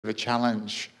a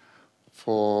challenge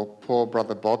for poor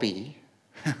brother Bobby,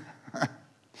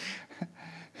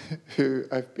 who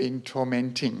I've been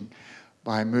tormenting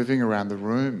by moving around the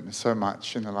room so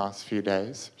much in the last few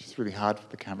days, which is really hard for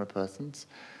the camera persons.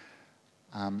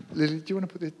 Lily, do you want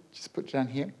to just put it down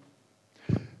here?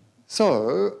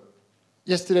 So,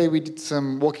 yesterday we did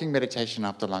some walking meditation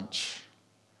after lunch,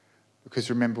 because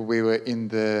remember we were in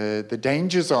the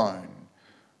danger zone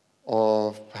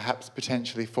of perhaps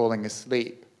potentially falling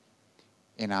asleep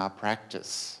in our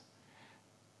practice.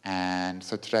 And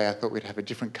so today I thought we'd have a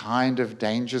different kind of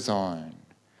danger zone.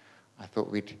 I thought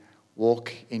we'd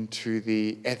walk into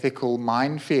the ethical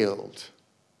minefield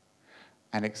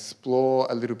and explore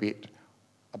a little bit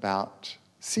about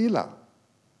SILA.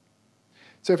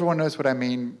 So everyone knows what I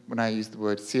mean when I use the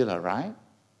word SILA, right?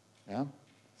 Yeah.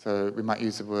 So we might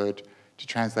use the word to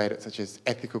translate it such as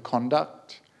ethical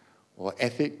conduct or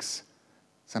ethics.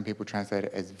 Some people translate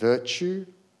it as virtue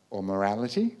or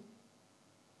morality.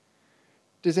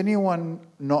 Does anyone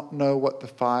not know what the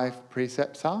 5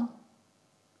 precepts are?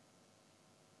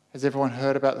 Has everyone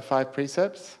heard about the 5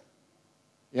 precepts?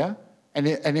 Yeah?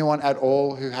 Anyone at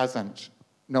all who hasn't?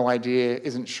 No idea,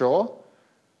 isn't sure?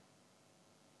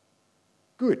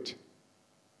 Good.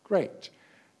 Great.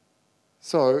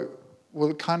 So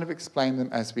we'll kind of explain them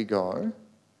as we go.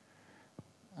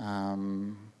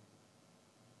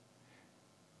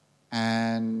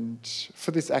 And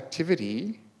for this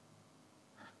activity,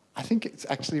 I think it's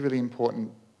actually really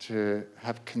important to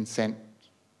have consent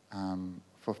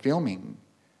for filming.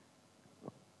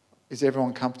 Is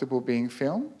everyone comfortable being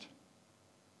filmed?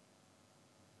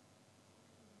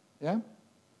 Yeah?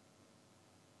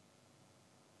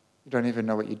 You don't even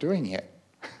know what you're doing yet.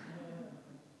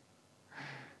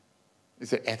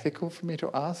 Is it ethical for me to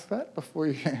ask that before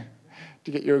you,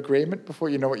 to get your agreement before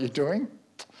you know what you're doing?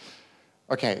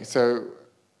 Okay, so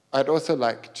I'd also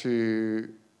like to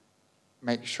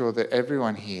make sure that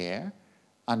everyone here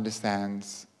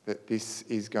understands that this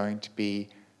is going to be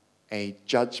a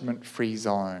judgment-free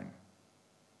zone,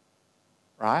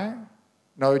 right?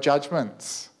 No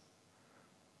judgments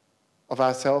of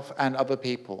ourselves and other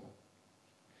people.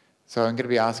 So I'm going to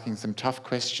be asking some tough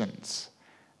questions.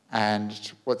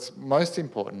 And what's most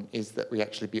important is that we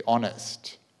actually be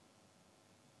honest.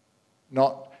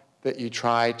 Not that you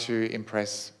try to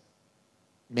impress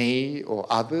me or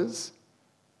others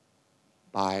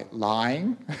by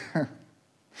lying.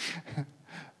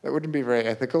 That wouldn't be very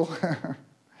ethical.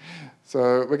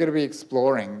 So we're going to be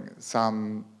exploring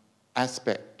some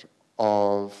aspect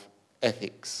of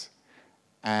ethics.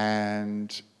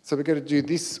 And so we're going to do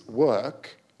this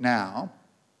work now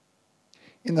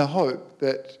in the hope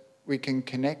that we can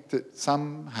connect it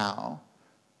somehow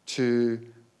to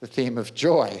the theme of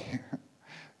joy.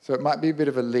 So it might be a bit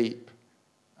of a leap,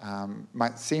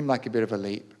 might seem like a bit of a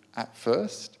leap at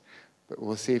first, but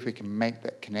we'll see if we can make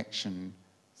that connection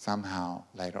somehow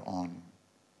later on.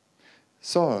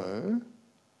 So,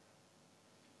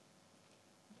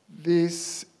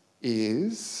 this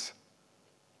is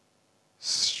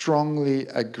strongly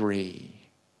agree.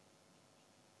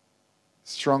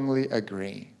 Strongly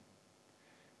agree.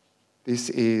 This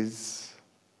is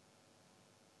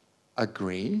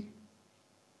agree.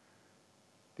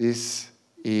 This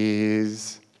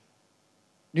is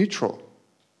neutral.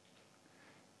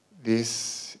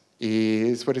 This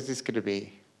is, what is this going to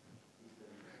be?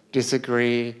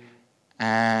 Disagree,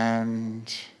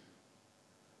 and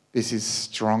this is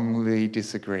strongly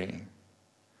disagree.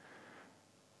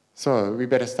 So we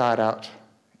better start out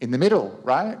in the middle,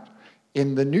 right?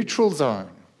 In the neutral zone.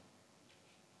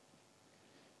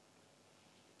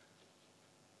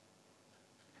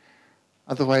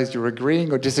 Otherwise you're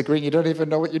agreeing or disagreeing. You don't even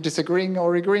know what you're disagreeing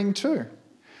or agreeing to.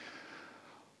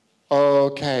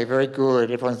 Okay, very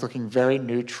good. Everyone's looking very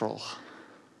neutral.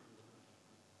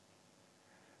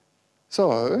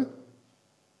 So,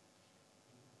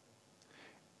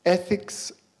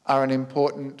 ethics are an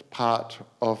important part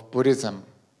of Buddhism.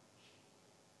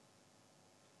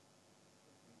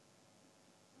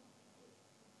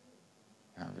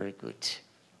 Oh, very good.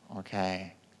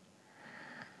 Okay.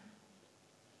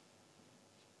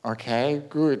 Okay,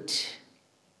 good.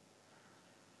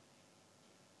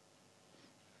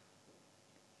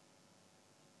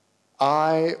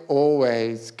 I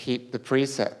always keep the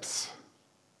precepts.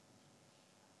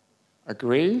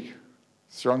 Agree?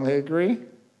 Strongly agree?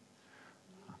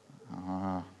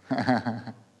 Oh.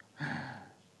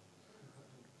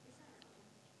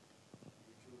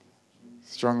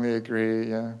 Strongly agree,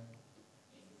 yeah.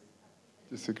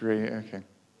 Disagree, okay.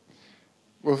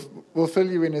 We'll fill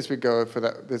you in as we go for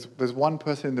that. There's one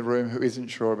person in the room who isn't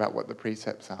sure about what the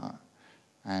precepts are.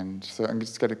 And so I'm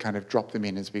just going to kind of drop them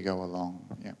in as we go along.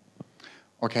 Yeah.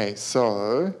 Okay,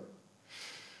 so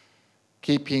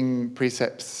keeping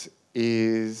precepts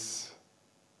is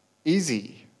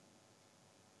easy.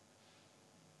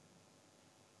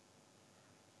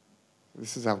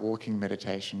 This is our walking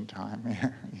meditation time,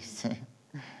 you see.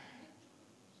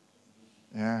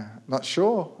 Yeah, not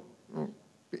sure?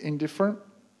 Indifferent?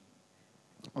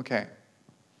 Okay.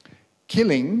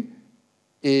 Killing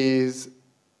is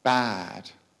bad.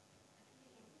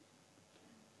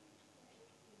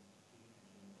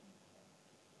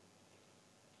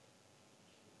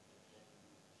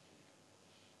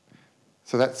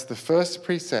 So that's the first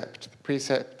precept, the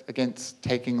precept against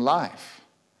taking life.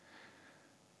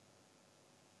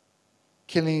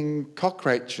 Killing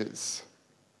cockroaches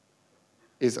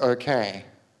is okay.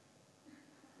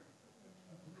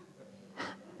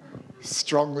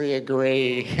 Strongly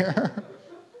agree.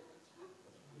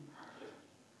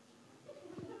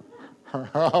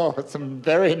 Oh, some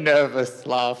very nervous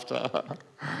laughter.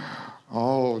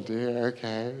 Oh dear,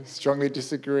 okay. Strongly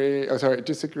disagree. Oh, sorry,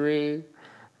 disagree.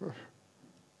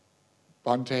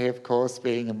 Bhante, of course,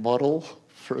 being a model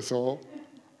for us all.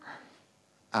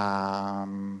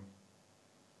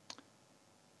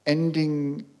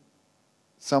 Ending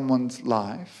someone's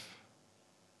life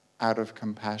out of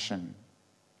compassion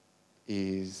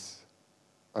is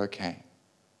okay.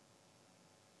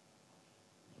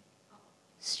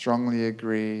 Strongly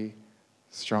agree,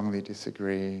 strongly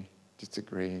disagree,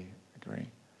 disagree, agree.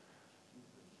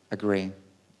 Agree.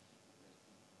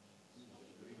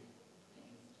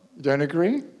 You don't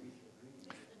agree?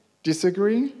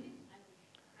 Disagree?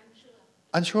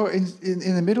 Unsure in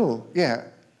the middle, yeah.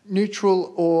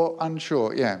 Neutral or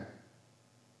unsure, yeah.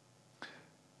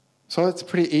 So it's a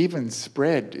pretty even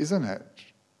spread, isn't it,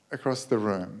 across the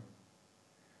room?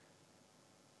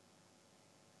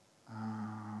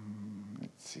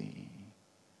 Let's see.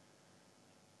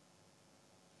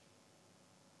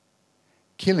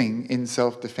 Killing in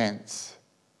self-defense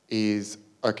is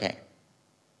okay.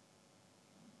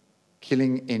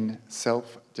 Killing in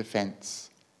self-defense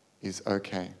is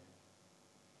okay.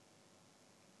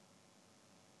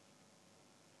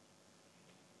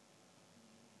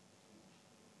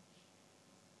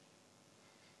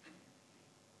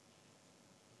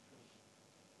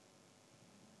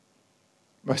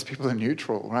 Most people are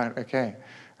neutral, right? Okay.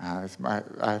 I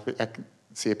can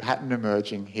see a pattern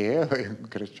emerging here. We've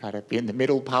got to try to be in the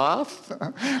middle path.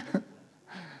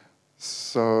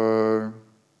 So,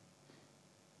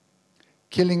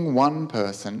 killing one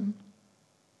person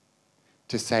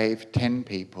to save 10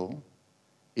 people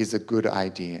is a good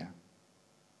idea.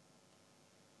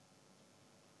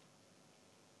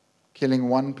 Killing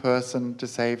one person to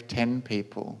save 10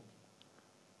 people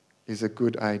is a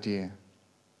good idea.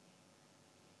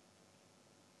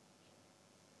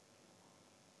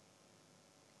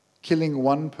 Killing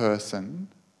one person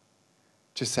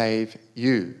to save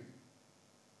you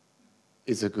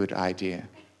is a good idea.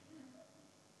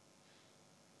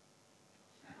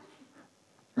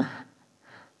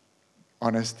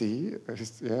 Honesty,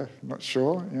 yeah, not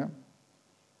sure, yeah.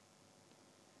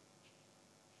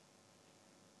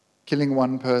 Killing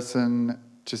one person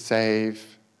to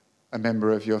save a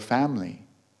member of your family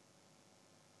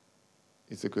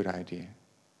is a good idea.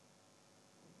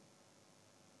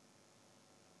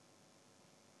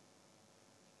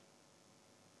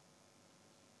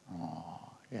 Oh,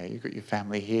 yeah, you've got your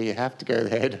family here, you have to go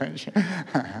there, don't you?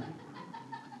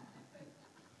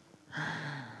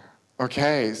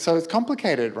 Okay, so it's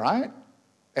complicated, right?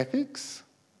 Ethics?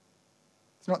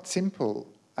 It's not simple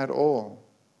at all.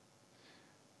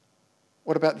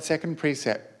 What about the second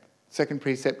precept? Second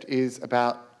precept is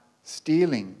about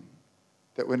stealing,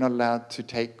 that we're not allowed to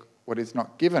take what is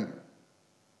not given.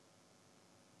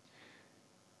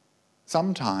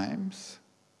 Sometimes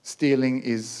stealing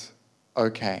is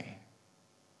okay.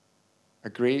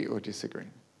 Agree or disagree?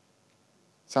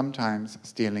 Sometimes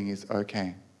stealing is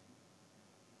okay.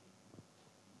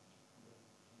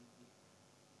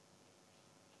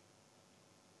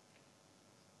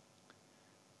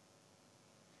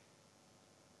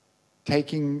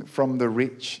 Taking from the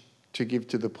rich to give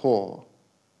to the poor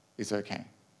is okay.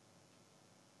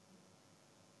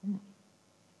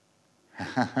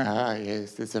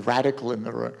 Yes, there's a radical in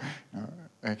the room.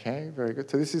 Okay, very good.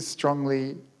 So this is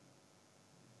strongly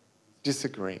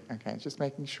disagree. Okay, just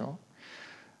making sure.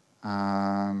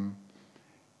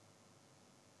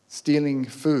 Stealing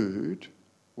food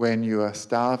when you are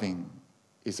starving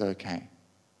is okay.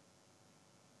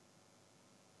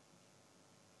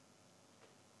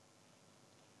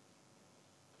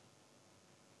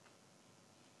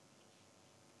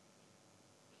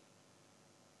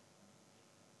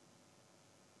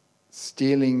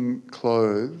 stealing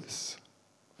clothes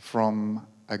from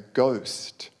a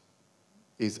ghost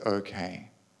is okay.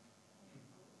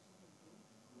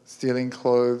 Stealing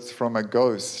clothes from a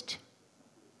ghost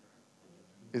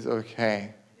is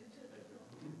okay.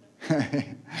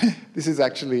 This is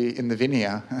actually in the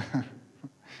Vinaya.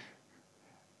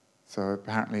 So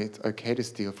apparently it's okay to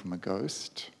steal from a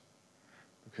ghost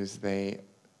because they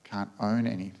can't own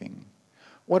anything.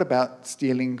 What about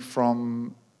stealing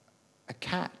from a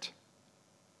cat?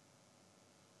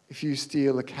 If you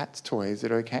steal a cat's toy, is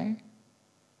it okay?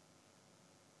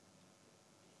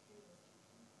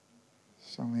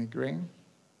 Strongly agreeing.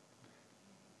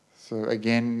 So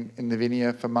again, in the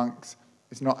Vinaya for monks,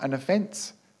 it's not an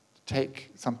offence to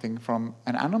take something from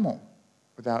an animal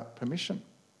without permission.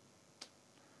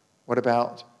 What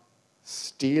about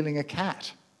stealing a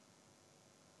cat?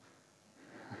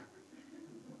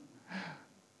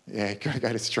 Yeah, gotta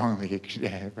go to strongly.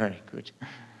 Yeah, very good.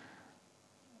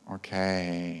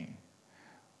 Okay.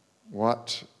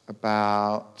 What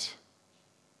about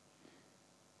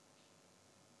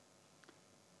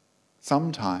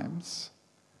sometimes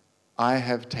I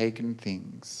have taken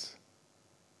things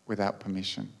without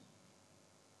permission.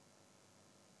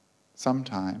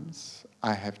 Sometimes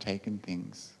I have taken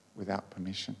things without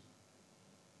permission.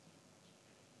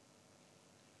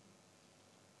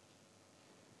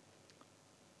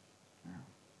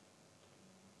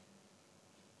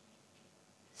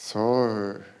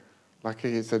 So,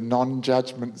 lucky it's a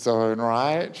non-judgment zone,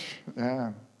 right?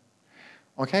 Yeah.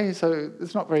 Okay, so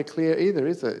it's not very clear either,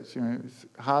 is it? You know, it's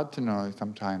hard to know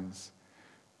sometimes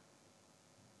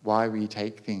why we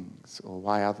take things or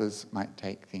why others might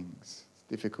take things. It's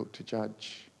difficult to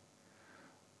judge.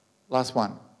 Last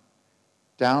one.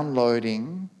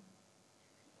 Downloading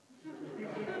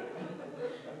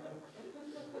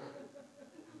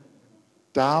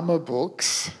Dharma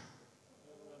books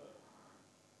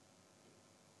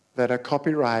that are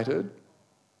copyrighted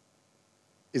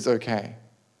is okay.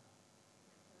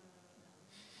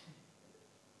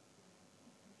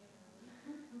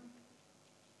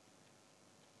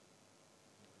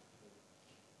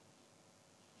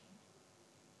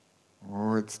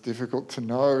 Oh, it's difficult to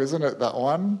know, isn't it, that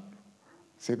one?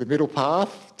 See the middle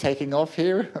path taking off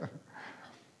here?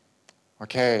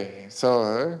 Okay,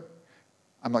 so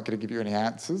I'm not going to give you any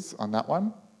answers on that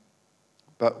one,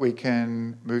 but we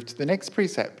can move to the next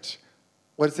precept.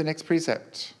 What is the next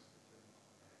precept?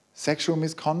 Sexual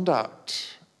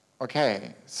misconduct.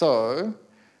 Okay, so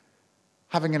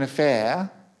having an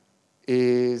affair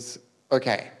is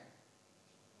okay.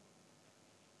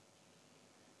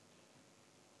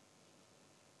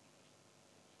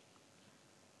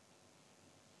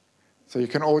 So you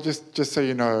can all just so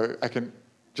you know, I can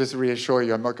just reassure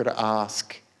you, I'm not going to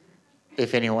ask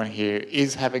if anyone here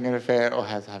is having an affair or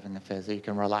has having an affair, so you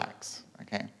can relax,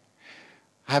 okay?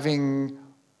 Having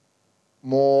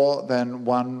more than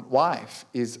one wife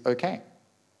is okay.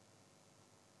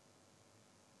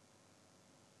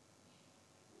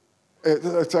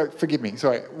 Sorry, forgive me,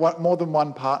 sorry, more than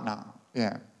one partner,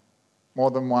 yeah. More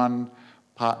than one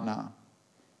partner.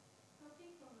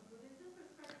 Talking from a Buddhist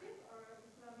perspective or an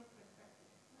Islamic perspective?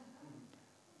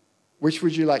 Which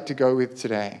would you like to go with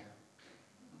today?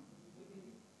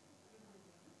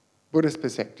 Buddhist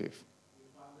perspective.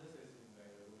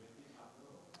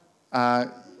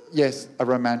 Yes, a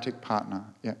romantic partner,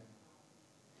 yeah.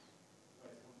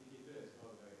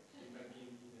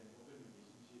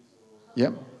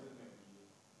 Yep.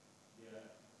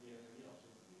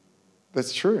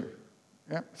 That's true.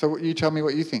 Yeah. So you tell me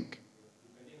what you think.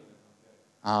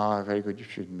 Ah, very good. You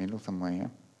should middle somewhere, yeah.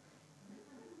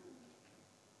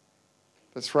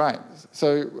 That's right.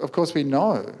 So, of course, we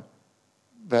know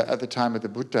that at the time of the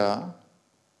Buddha,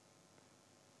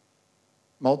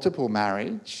 multiple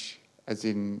marriage, as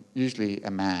in usually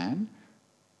a man,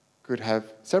 could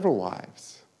have several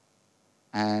wives.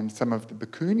 And some of the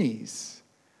bhikkhunis,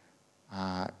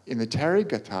 in the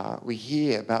Therigatha, we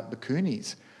hear about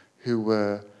bhikkhunis who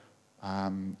were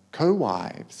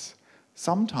co-wives.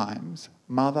 Sometimes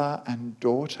mother and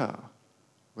daughter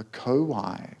were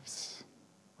co-wives,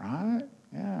 right?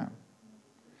 Yeah.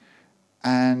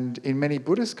 And in many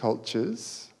Buddhist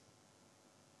cultures,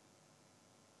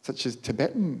 such as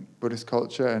Tibetan Buddhist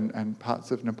culture and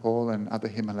parts of Nepal and other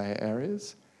Himalaya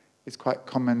areas, it's quite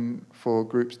common for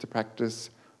groups to practice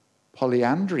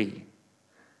polyandry,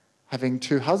 having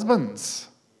two husbands,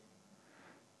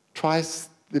 twice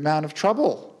the amount of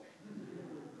trouble.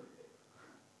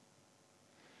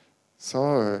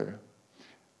 So,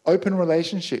 open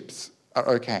relationships are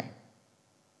okay.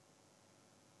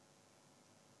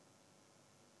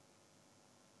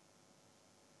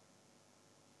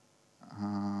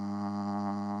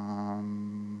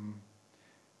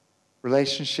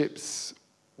 relationships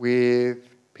with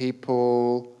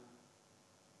people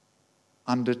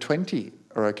under 20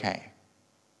 are okay.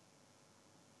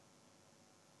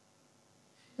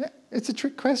 Yeah, it's a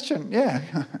trick question, yeah.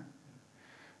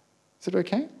 Is it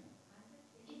okay?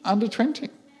 Under 20?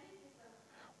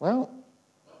 Well,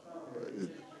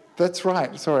 that's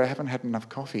right. Sorry, I haven't had enough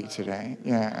coffee today.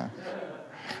 Yeah.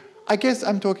 I guess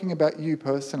I'm talking about you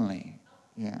personally.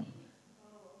 Yeah.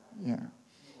 Yeah.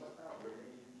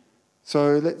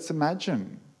 So let's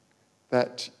imagine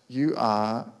that you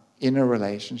are in a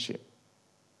relationship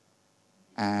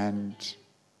and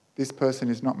this person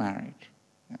is not married.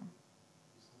 Yeah.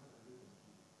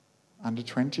 Under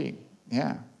 20.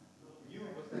 Yeah.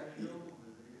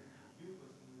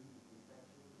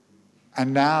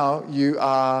 And now you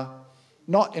are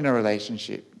not in a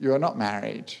relationship. You are not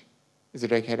married. Is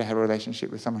it okay to have a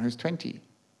relationship with someone who's 20?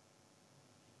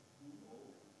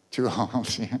 Too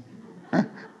old, yeah.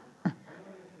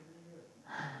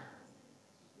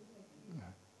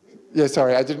 Yeah,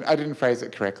 sorry, I didn't phrase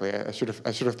it correctly. I should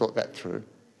have thought that through.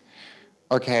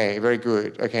 Okay, very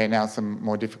good. Okay, now some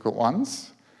more difficult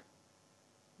ones.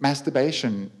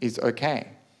 Masturbation is okay.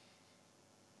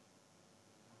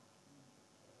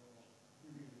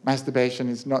 Masturbation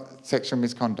is not sexual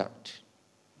misconduct.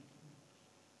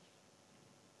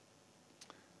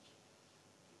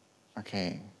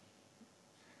 Okay.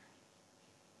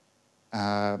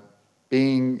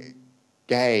 Being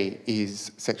gay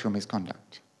is sexual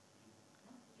misconduct.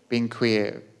 Being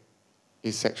queer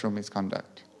is sexual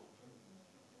misconduct.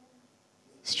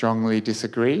 Strongly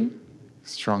disagree,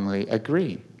 strongly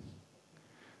agree.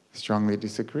 Strongly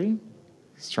disagree,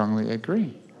 strongly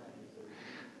agree.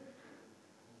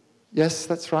 Yes,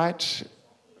 that's right.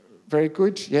 Very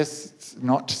good. Yes, it's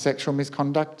not sexual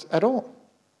misconduct at all.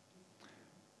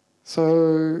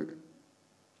 So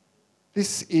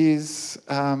this is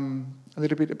a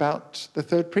little bit about the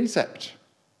third precept.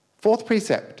 Fourth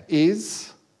precept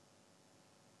is,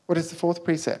 what is the fourth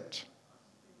precept?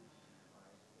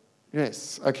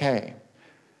 Yes, okay.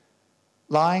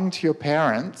 Lying to your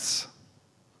parents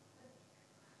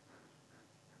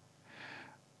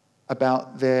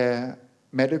about their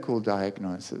medical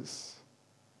diagnosis,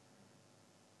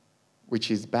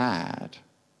 which is bad,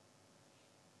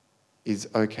 is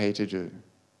okay to do.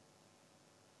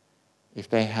 If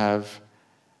they have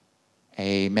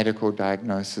a medical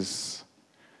diagnosis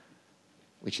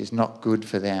which is not good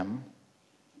for them,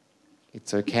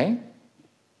 it's okay.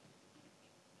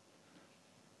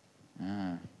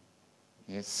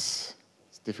 Yes,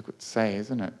 it's difficult to say,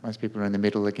 isn't it? Most people are in the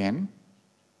middle again.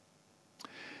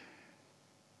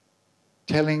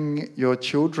 Telling your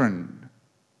children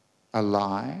a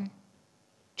lie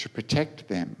to protect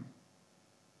them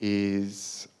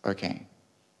is okay.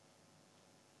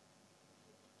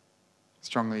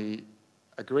 Strongly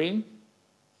agree,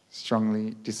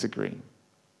 strongly disagree.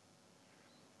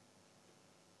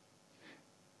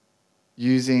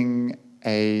 Using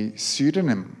a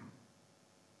pseudonym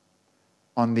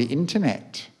on the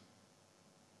internet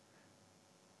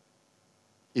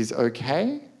is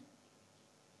okay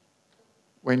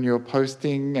when you're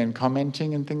posting and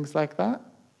commenting and things like that.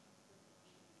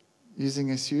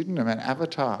 Using a pseudonym, an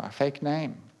avatar, a fake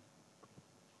name.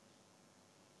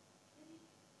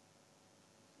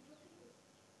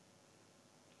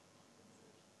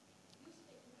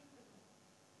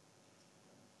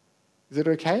 Is it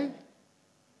okay?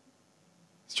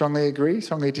 Strongly agree,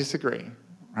 strongly disagree?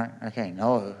 Right, okay,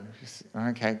 no.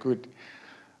 Okay, good.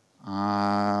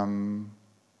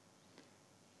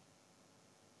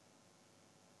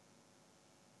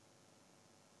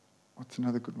 What's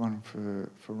another good one for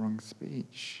wrong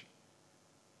speech?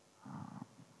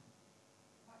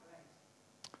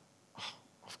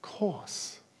 Of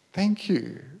course. Thank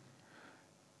you.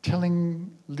 Telling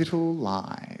little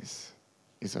lies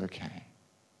is okay.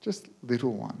 Just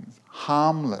little ones.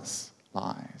 Harmless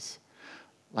lies.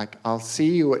 Like, I'll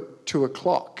see you at 2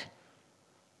 o'clock,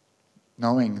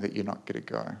 knowing that you're not going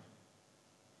to go.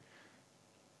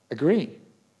 Agree.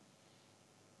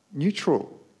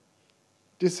 Neutral.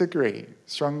 Disagree.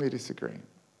 Strongly disagree.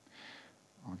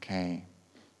 Okay.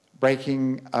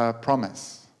 Breaking a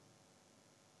promise,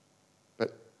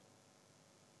 but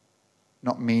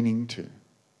not meaning to.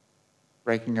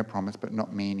 Breaking a promise, but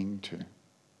not meaning to.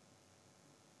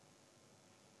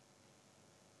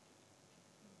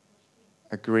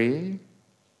 Agree,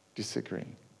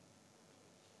 disagree.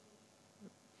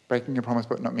 Breaking a promise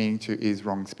but not meaning to is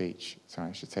wrong speech.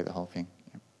 Sorry, I should say the whole thing.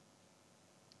 Yeah.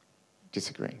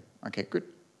 Disagree. Okay, good.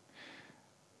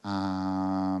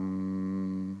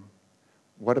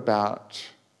 What about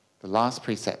the last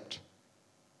precept?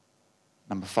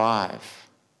 Number 5.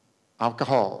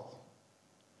 alcohol,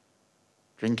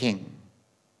 drinking,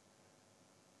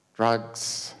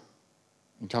 drugs,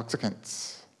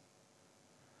 intoxicants.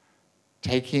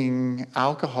 Taking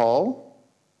alcohol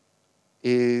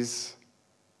is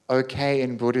okay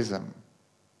in Buddhism.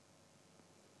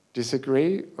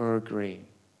 Disagree or agree?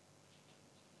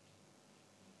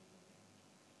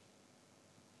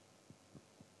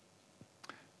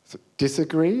 So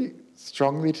disagree,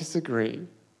 strongly disagree.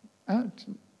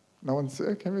 No one's,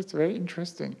 okay, it's very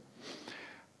interesting.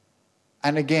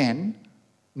 And again,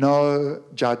 no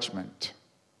judgment.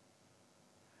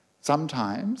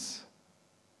 Sometimes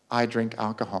I drink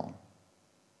alcohol.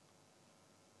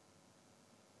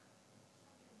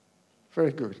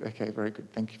 Very good, okay, very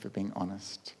good. Thank you for being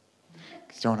honest.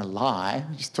 Because you don't want to lie,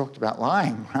 we just talked about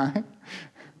lying, right?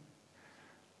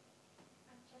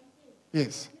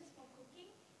 Yes.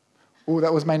 Oh,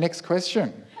 that was my next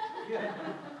question.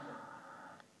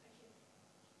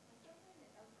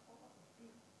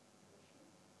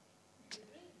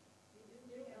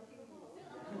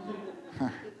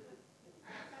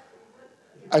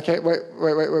 Okay, wait,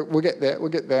 we'll get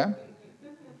there.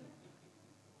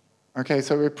 Okay,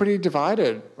 so we're pretty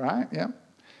divided, right? Yeah.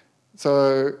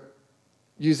 So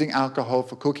using alcohol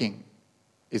for cooking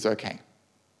is okay.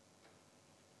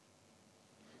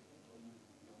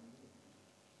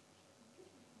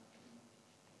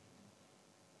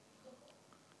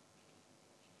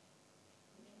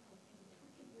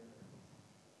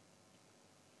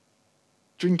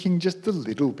 Drinking just a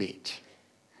little bit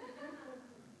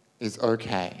is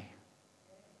okay.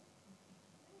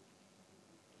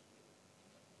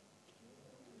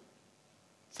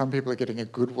 Some people are getting a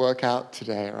good workout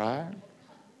today, right?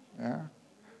 Yeah.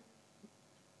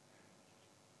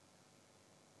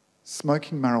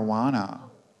 Smoking marijuana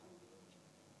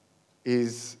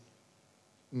is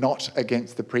not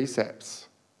against the precepts.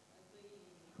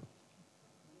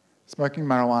 Smoking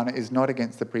marijuana is not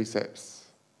against the precepts.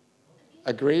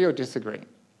 Agree or disagree?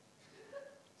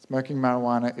 Smoking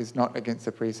marijuana is not against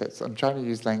the precepts. I'm trying to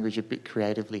use language a bit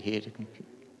creatively here to confuse.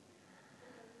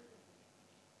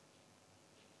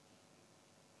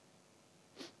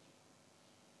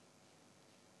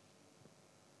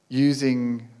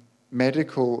 Using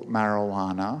medical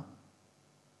marijuana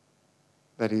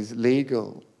that is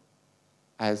legal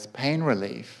as pain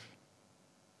relief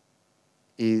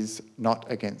is not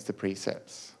against the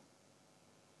precepts.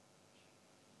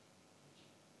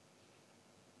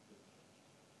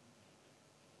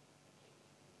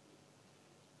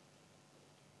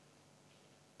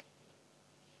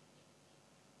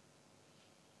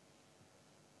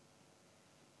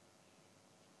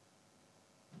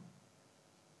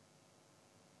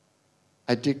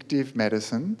 Addictive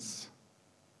medicines,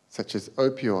 such as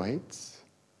opioids,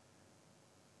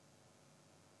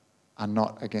 are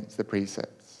not against the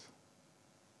precepts.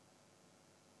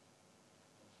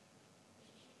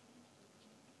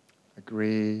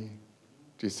 Agree,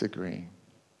 disagree.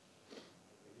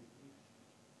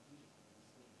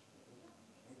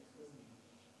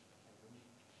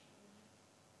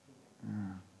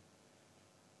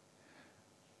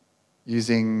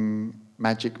 Using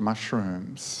magic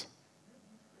mushrooms.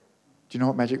 Do you know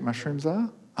what magic mushrooms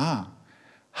are?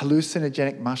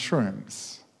 Hallucinogenic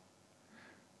mushrooms.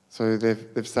 So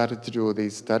they've started to do all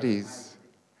these studies.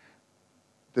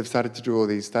 They've started to do all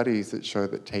these studies that show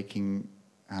that taking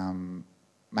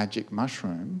magic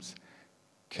mushrooms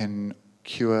can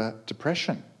cure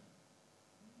depression.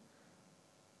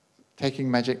 Taking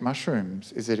magic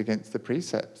mushrooms, is it against the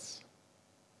precepts?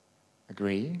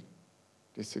 Agree?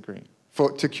 Disagree?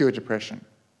 To cure depression.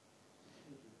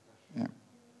 Yeah.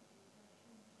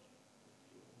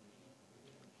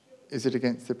 Is it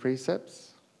against the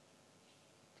precepts?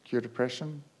 Cure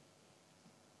depression?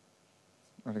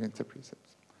 Not against the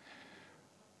precepts.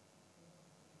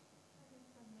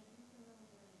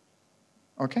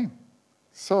 Okay,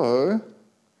 so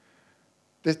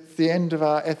that's the end of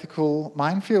our ethical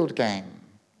minefield game.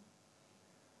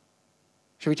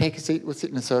 Shall we take a seat? We'll sit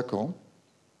in a circle.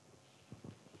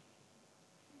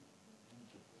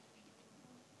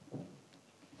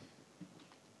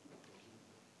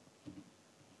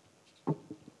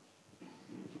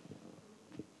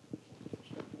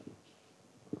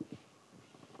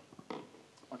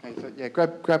 Okay, so yeah,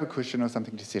 grab a cushion or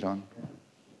something to sit on.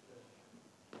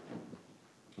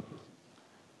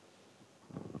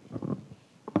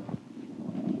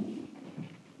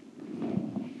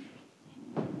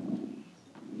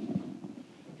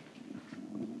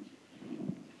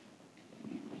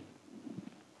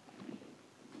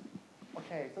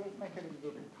 Okay, so let's make it a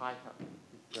little bit tighter,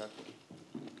 this circle.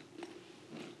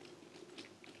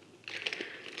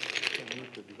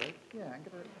 would be great. Yeah, I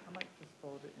might just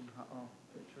fold it in half. Oh,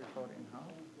 should we fold it in half?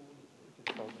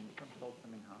 Just fold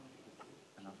them in half.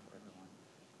 It's enough for everyone.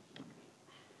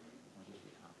 We'll just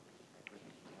do half.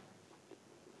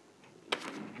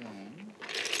 Then,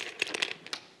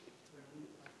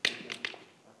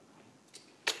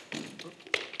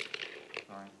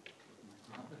 sorry.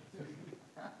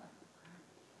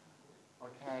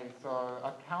 Okay, so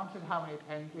I've counted how many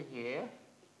pens are here,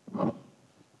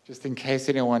 just in case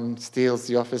anyone steals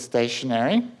the office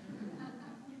stationery.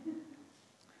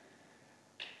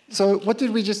 So what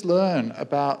did we just learn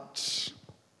about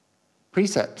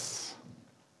precepts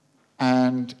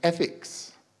and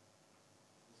ethics?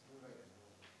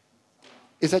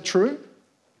 Is that true?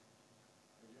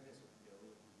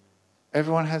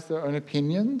 Everyone has their own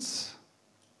opinions?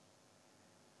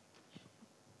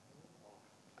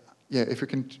 Yeah, if we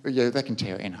can, yeah, they can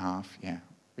tear it in half. Yeah,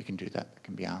 we can do that. That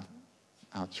can be our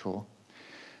chore.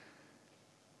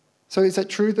 So is that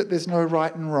true that there's no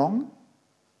right and wrong?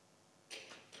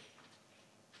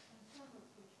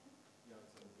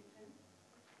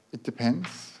 It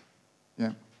depends.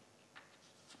 Yeah.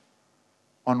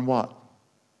 On what?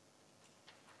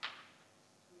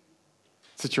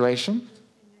 Situation?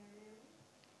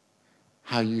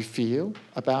 How you feel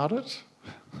about it?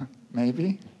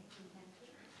 Maybe.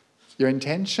 Your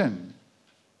intention.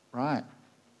 Right.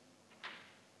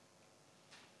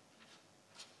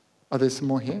 Oh, there's some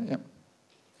more here? Yep.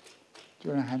 Do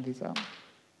you want to hand these out?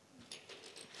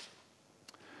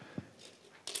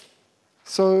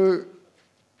 So,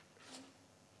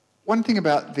 one thing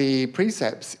about the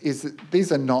precepts is that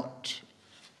these are not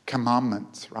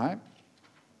commandments, right?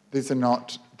 These are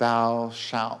not thou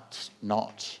shalt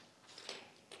not.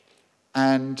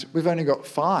 And we've only got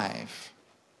 5.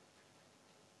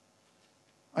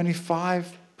 Only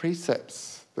 5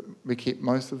 precepts that we keep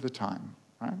most of the time,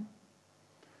 right?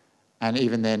 And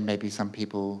even then, maybe some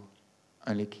people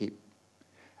only keep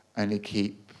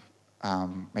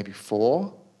maybe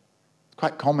 4. It's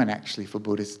quite common, actually, for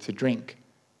Buddhists to drink.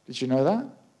 Did you know that?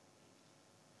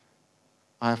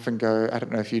 I often go, I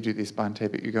don't know if you do this, Bhante,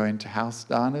 but you go into house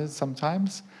dhanas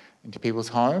sometimes, into people's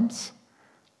homes,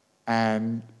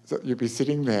 and so you'll be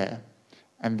sitting there,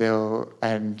 and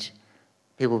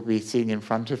people will be sitting in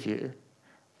front of you,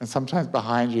 and sometimes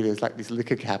behind you there's like this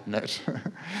liquor cabinet,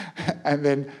 and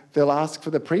then they'll ask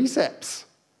for the precepts,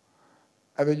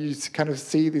 and then you kind of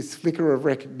see this flicker of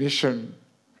recognition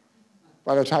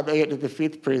by the time they get to the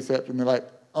 5th precept, and they're like,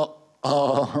 oh.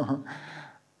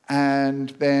 And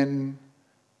then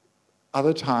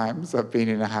other times I've been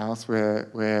in a house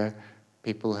where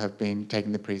people have been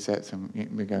taking the precepts, and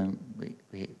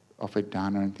we offered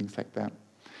dana and things like that.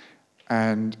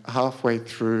 And halfway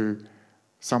through,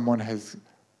 someone has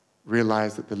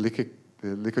realised that the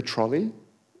liquor trolley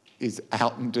is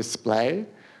out in display,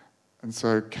 and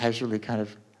so casually kind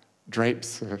of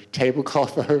drapes a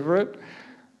tablecloth over it,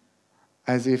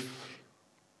 as if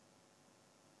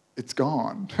it's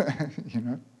gone, you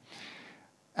know.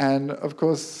 And of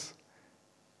course,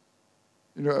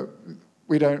 you know,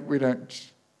 we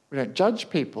don't judge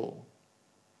people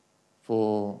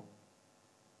for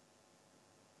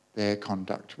their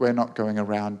conduct. We're not going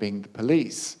around being the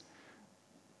police.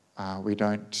 We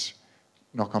don't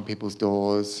knock on people's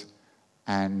doors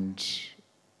and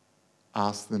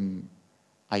ask them,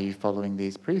 are you following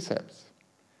these precepts?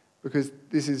 Because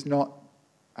this is not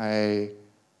a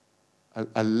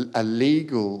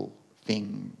legal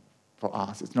thing for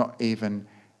us. It's not even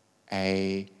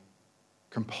a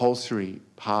compulsory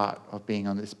part of being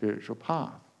on the spiritual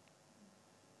path.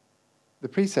 The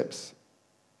precepts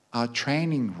are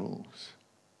training rules.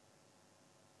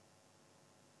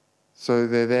 So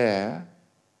they're there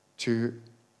to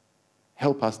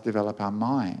help us develop our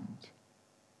mind.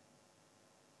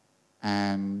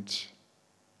 And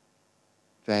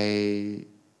they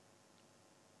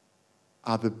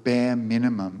are the bare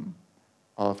minimum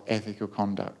of ethical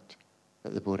conduct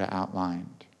that the Buddha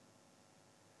outlined.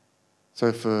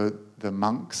 So for the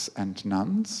monks and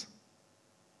nuns,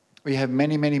 we have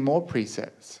many, many more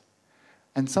precepts.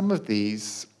 And some of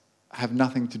these have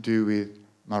nothing to do with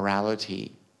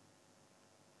morality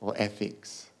or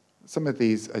ethics. Some of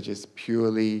these are just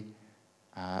purely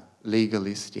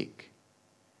legalistic.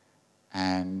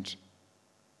 And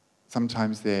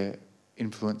sometimes they're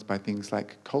influenced by things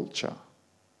like culture.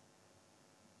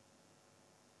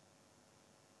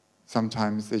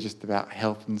 Sometimes they're just about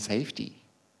health and safety.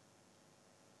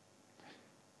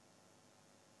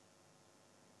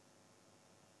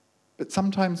 But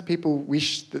sometimes people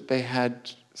wish that they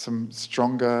had some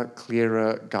stronger,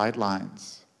 clearer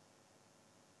guidelines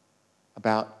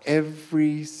about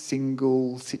every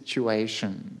single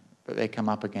situation that they come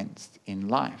up against in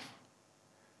life.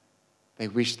 They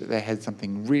wish that they had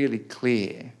something really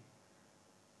clear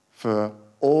for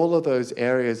all of those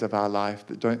areas of our life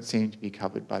that don't seem to be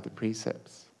covered by the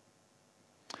precepts.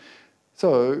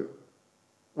 So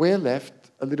we're left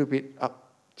a little bit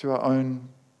up to our own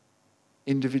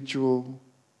individual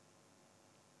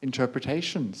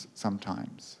interpretations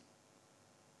sometimes.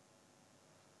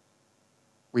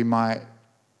 We might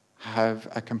have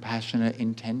a compassionate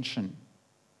intention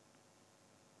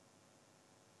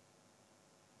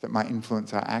that might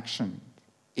influence our action,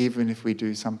 even if we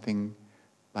do something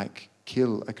like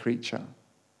kill a creature.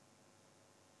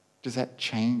 Does that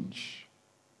change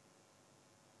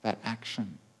that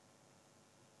action,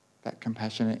 that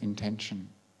compassionate intention?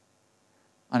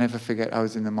 I never forget, I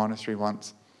was in the monastery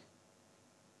once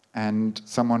and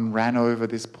someone ran over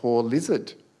this poor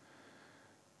lizard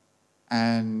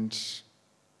and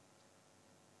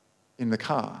in the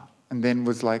car, and then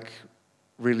was like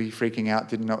really freaking out,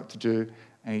 didn't know what to do,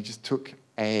 and he just took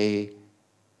a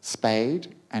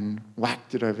spade and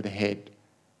whacked it over the head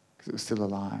because it was still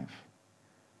alive.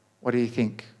 What do you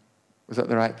think? Was that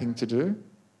the right thing to do?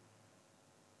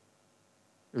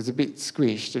 It was a bit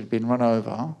squished, it had been run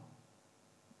over,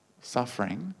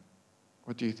 suffering.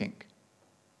 What do you think?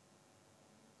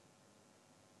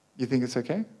 You think it's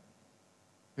okay?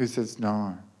 Who says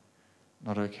no,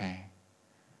 not okay?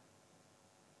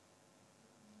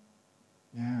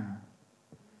 Yeah.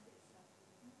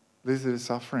 Lizard is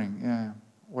suffering, yeah.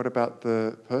 What about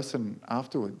the person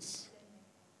afterwards?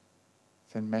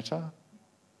 Send metta?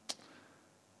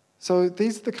 So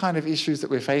these are the kind of issues that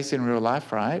we face in real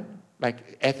life, right?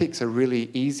 Like ethics are really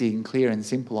easy and clear and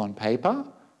simple on paper.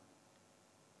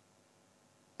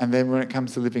 And then when it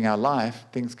comes to living our life,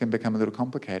 things can become a little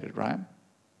complicated, right?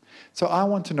 So I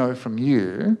want to know from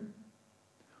you,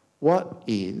 what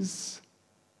is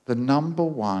the number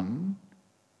one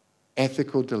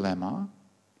ethical dilemma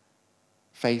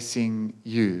facing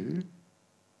you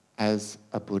as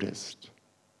a Buddhist?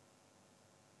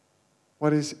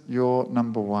 What is your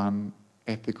number one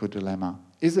ethical dilemma?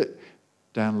 Is it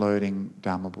downloading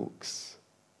Dharma books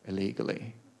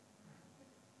illegally?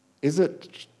 Is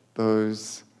it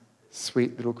those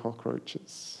sweet little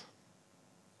cockroaches?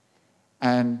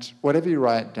 And whatever you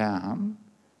write down,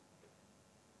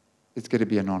 it's going to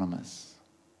be anonymous.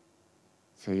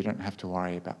 So you don't have to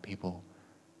worry about people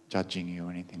judging you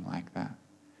or anything like that.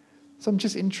 So I'm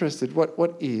just interested,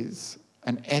 what is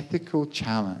an ethical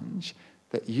challenge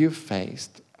that you've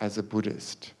faced as a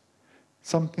Buddhist?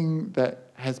 Something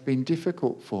that has been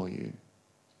difficult for you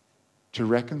to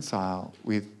reconcile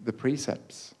with the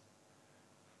precepts,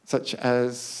 such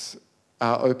as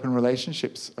are open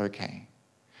relationships okay?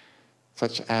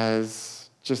 Such as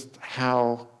just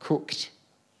how cooked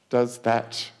does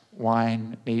that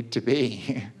wine need to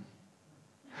be?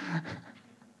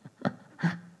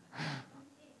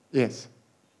 Yes.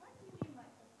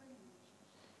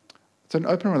 So an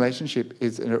open relationship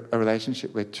is a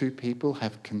relationship where two people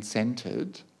have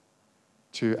consented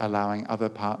to allowing other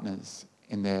partners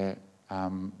in their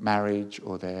marriage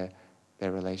or their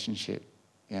relationship.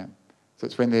 Yeah. So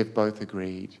it's when they've both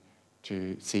agreed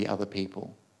to see other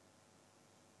people.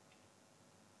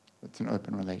 It's an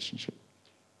open relationship.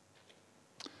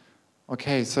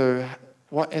 Okay, so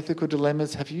what ethical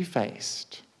dilemmas have you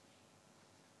faced?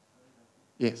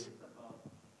 Yes. About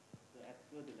the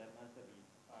ethical dilemmas that we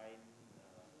find,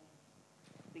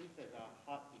 things that are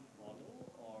hard to follow,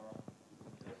 or?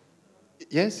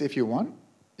 Yes, if you want.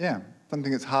 Yeah,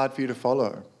 something that's hard for you to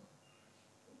follow.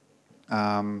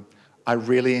 I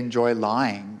really enjoy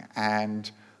lying, and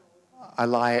I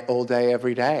lie all day,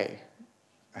 every day.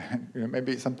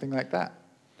 Maybe it's something like that.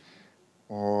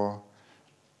 Or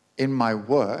in my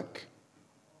work,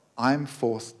 I'm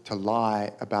forced to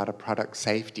lie about a product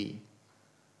safety.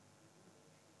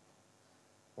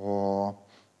 Or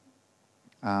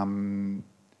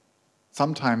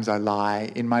sometimes I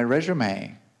lie in my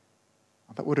resume.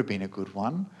 That would have been a good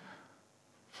one.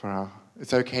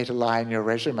 It's okay to lie in your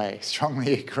resume.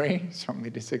 Strongly agree, strongly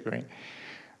disagree.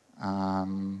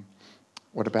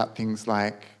 What about things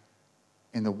like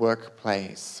in the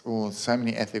workplace? Oh, so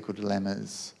many ethical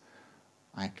dilemmas,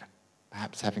 like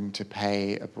perhaps having to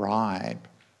pay a bribe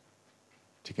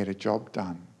to get a job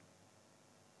done.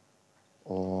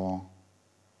 Or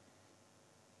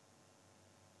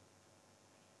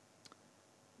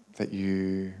that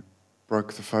you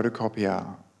broke the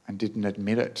photocopier and didn't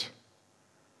admit it.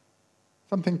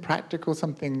 Something practical,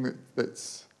 something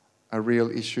that's a real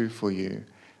issue for you.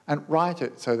 And write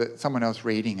it so that someone else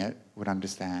reading it would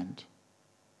understand.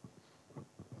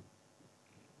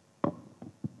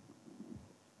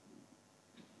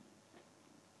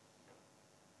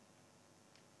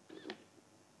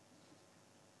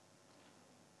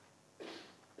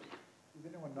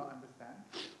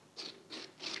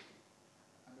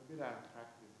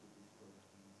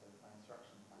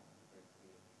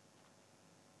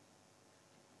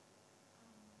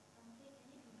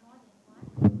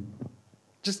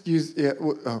 Just use, yeah,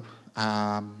 do you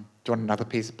want another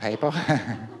piece of paper?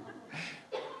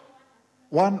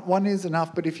 One is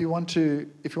enough, but if you want to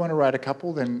write a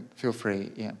couple, then feel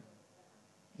free, yeah.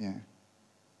 Yeah.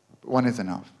 One is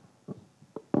enough.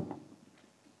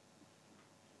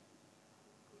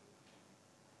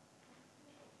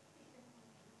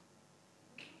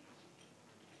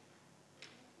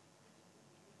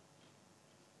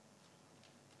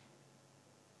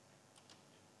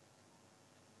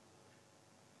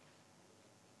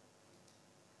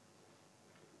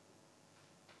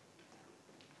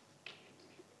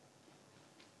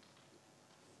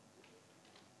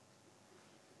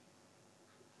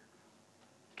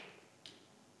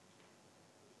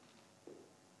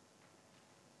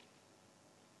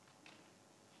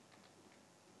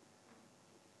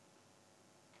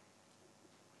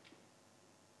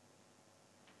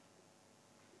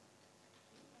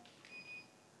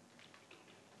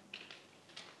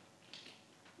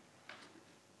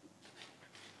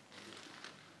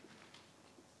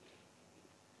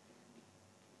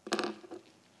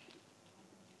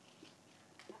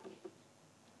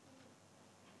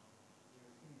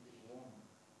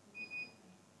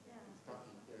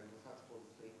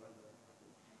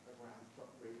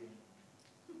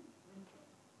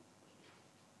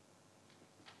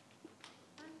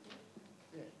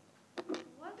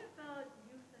 What about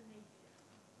euthanasia?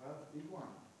 Well, that's a big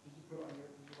one. Did you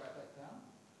write that down?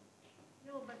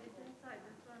 No, but it's inside.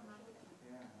 That's why I'm asking.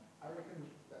 Yeah. I reckon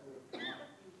that would have come up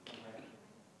somewhere.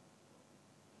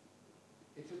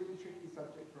 It's a really tricky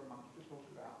subject for a monk to talk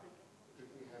about because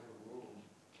we have a rule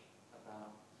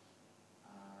about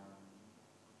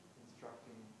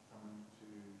instructing someone to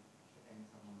end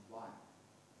someone's life.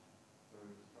 So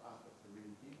for us, that's a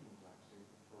really big rule actually,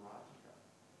 for Rajika.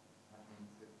 That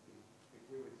means that if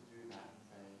we were to do that and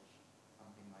say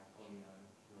something like, oh, you know,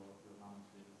 your mum's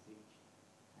really sick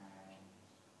and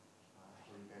it's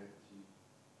probably better that she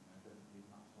doesn't live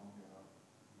much longer,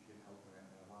 you should help her end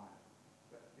her life.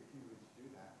 But if you were to do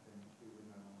that, then we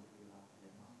would no longer be allowed to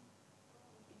get monks.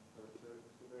 So it's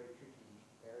a very tricky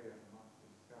area for monks to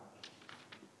discuss.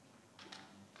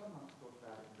 Some monks talk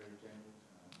about it in very general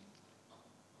terms,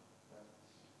 but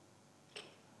it's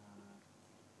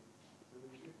a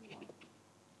really tricky one.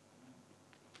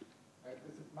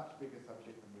 This is a much bigger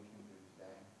subject than we can do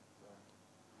today. So,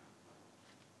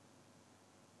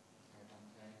 okay,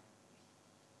 Bhante.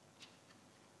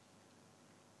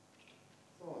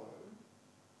 So,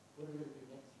 what are we going to do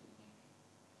next, do you think?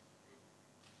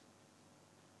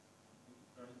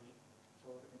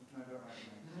 No, don't write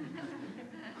me.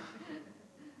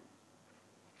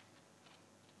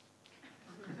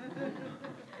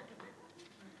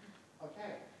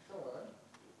 Okay, so,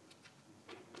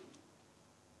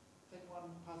 take one,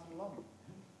 pass it along.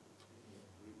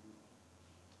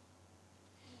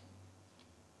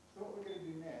 So what we're going to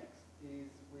do next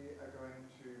is we are going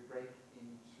to break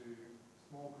into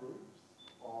small groups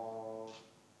of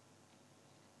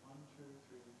 1, 2,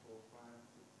 3, 4, 5,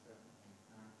 6, 7,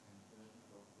 8, 9, 10,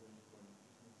 11, 12, 13, 14,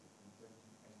 15, 16,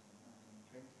 17,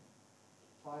 18, 19, 20.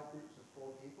 5 groups of 4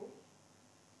 people.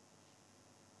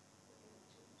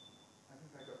 I think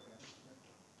I got that.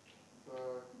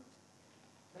 So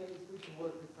maybe it's good to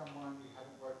work with someone you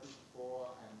haven't worked with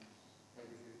before, and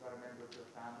maybe who's not a member of your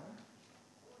family.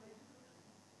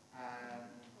 And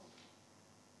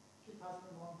keep passing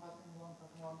them along, passing them along,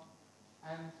 passing them along.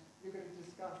 And you're going to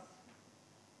discuss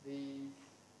these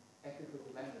ethical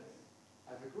dilemmas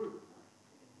as a group.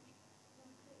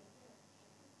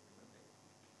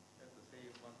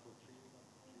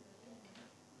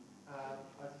 I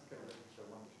was just going to register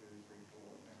 1, 2, 3,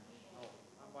 4. Oh,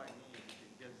 how about me?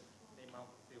 Just name out,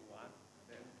 say one,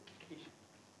 then each,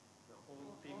 the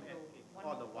whole team and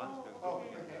all the ones will Oh,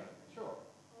 go okay, together. sure.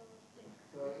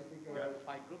 So if we go We have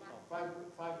 5 groups of 5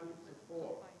 groups of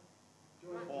 4. Do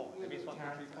you want Four. to do That means 1, 2, 3,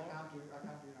 Terence? 4. I can't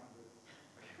do numbers.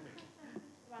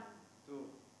 1, 2,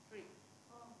 3.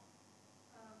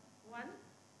 1,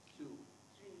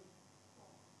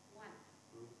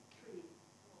 2, 3, 1, 3,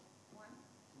 1.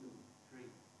 2, 3,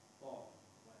 4,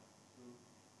 1, 2,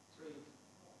 3.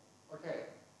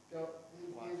 Okay, go.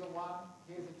 Here's a 1,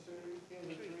 here's a 2, here's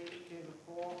a 3, here's a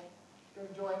 4. Go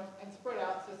and join and spread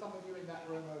out. So some of you in that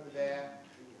room over there,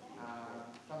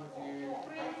 some of you.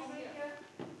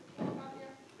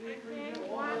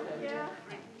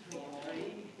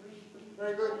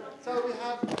 Very good.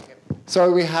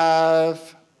 So we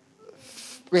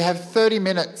have 30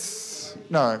 minutes.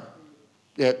 No.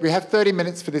 Yeah, we have 30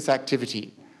 minutes for this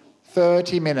activity.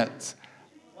 30 minutes.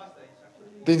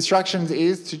 The instructions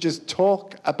is to just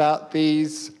talk about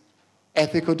these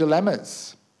ethical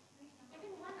dilemmas.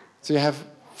 So you have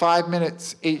 5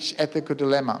 minutes each ethical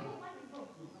dilemma.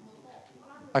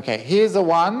 Okay, here's a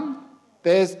 1.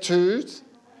 There's 2s.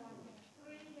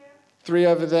 3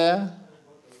 over there.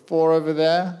 4 over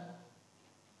there.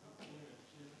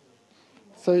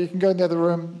 So you can go in the other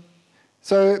room.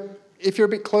 So if you're a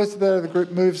bit closer to the other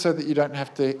group, move so that you don't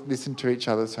have to listen to each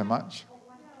other so much.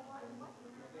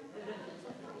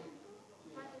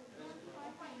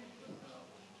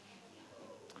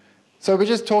 So we're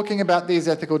just talking about these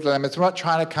ethical dilemmas. We're not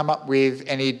trying to come up with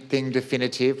anything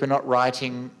definitive. We're not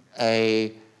writing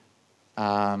an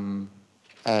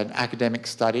academic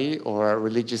study or a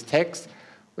religious text.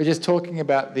 We're just talking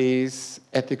about these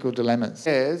ethical dilemmas.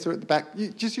 Chairs are at the back. You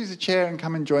just use a chair and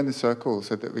come and join the circle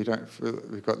so that we don't feel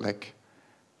that we've got like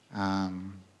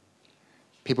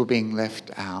people being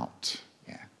left out.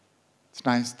 Yeah, it's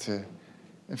nice to.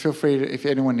 And feel free to, if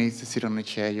anyone needs to sit on a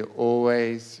chair, you're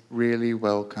always really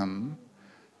welcome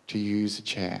to use a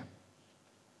chair.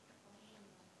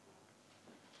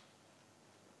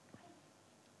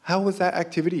 How was that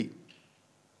activity?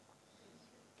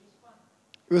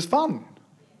 It was fun.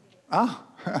 Ah,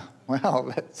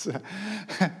 well, that's...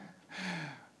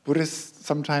 Buddhists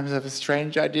sometimes have a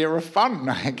strange idea of fun,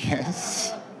 I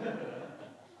guess.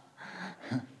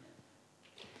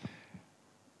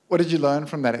 What did you learn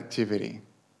from that activity?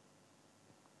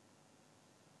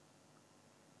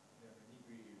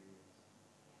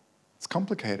 It's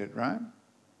complicated, right?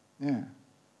 Yeah.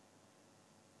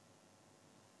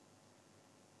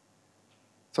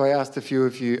 So I asked a few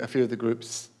of the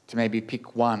groups to maybe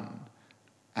pick one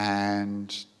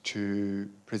and to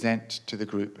present to the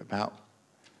group about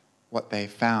what they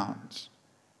found.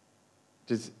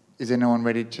 Is anyone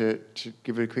ready to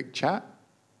give it a quick chat?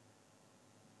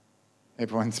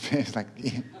 Everyone's like,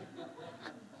 yeah.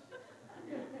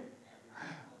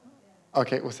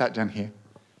 Okay, we'll start down here.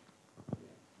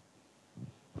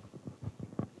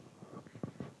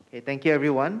 Okay, thank you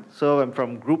everyone. So I'm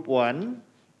from group 1.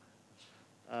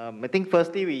 I think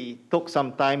firstly we took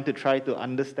some time to try to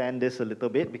understand this a little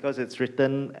bit because it's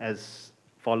written as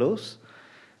follows.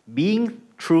 Being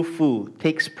truthful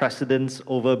takes precedence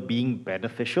over being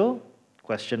beneficial? ?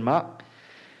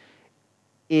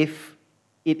 If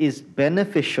it is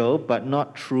beneficial but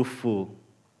not truthful,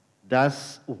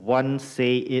 does one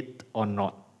say it or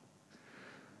not?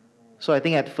 So I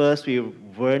think at first we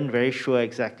weren't very sure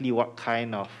exactly what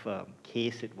kind of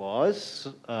case it was.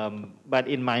 But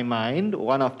in my mind,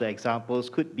 one of the examples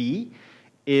could be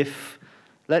if,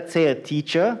 let's say, a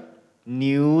teacher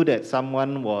knew that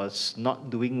someone was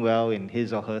not doing well in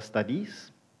his or her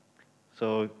studies.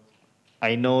 So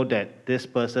I know that this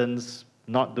person's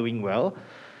not doing well.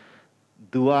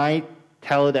 Do I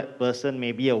tell that person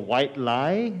maybe a white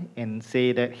lie and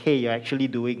say that, hey, you're actually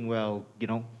doing well,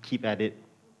 keep at it?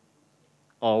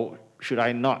 Or should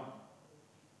I not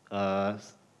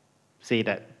say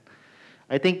that?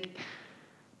 I think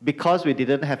because we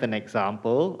didn't have an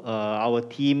example, our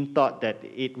team thought that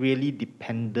it really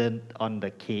depended on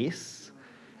the case.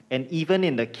 And even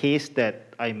in the case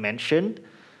that I mentioned,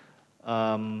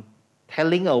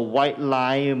 telling a white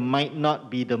lie might not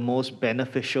be the most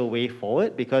beneficial way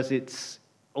forward because it's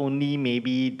only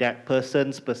maybe that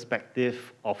person's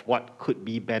perspective of what could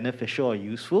be beneficial or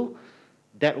useful.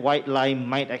 That white lie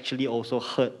might actually also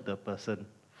hurt the person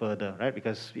further, right?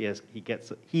 Because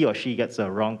he or she gets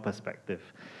a wrong perspective.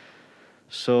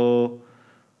 So,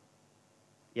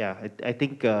 yeah, I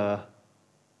think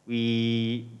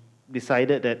we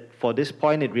decided that for this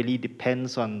point, it really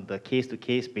depends on the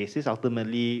case-to-case basis.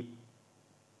 Ultimately,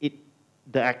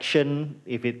 the action,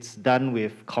 if it's done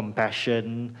with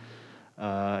compassion,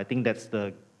 I think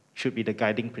should be the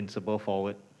guiding principle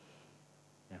forward.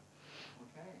 Yeah.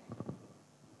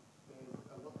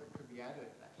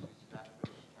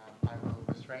 I will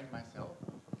restrain myself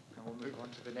and we'll move on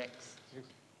to the next.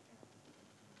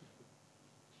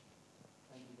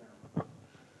 Thank you very much.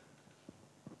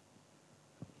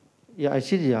 Yeah,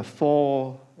 actually there are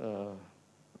 4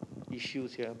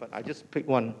 issues here, but I just picked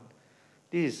one.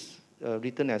 This is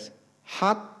written as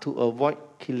hard to avoid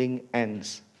killing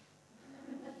ants.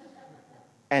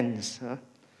 Ants. Huh?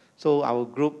 So our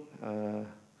group were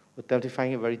definitely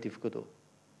finding it very difficult to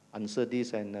answer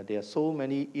this, and there are so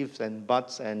many ifs and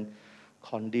buts and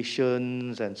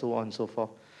conditions and so on and so forth.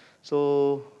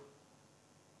 So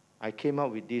I came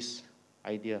up with this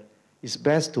idea. It's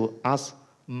best to ask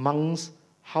monks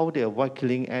how they avoid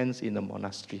killing ants in the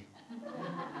monastery.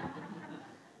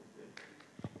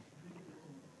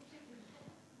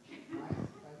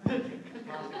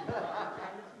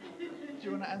 Do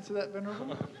you want to answer that,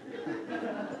 Venerable?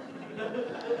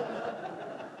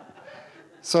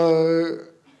 So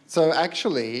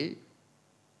actually,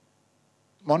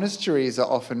 monasteries are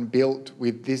often built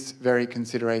with this very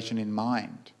consideration in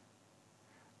mind.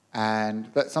 And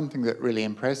that's something that really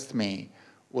impressed me,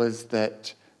 was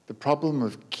that the problem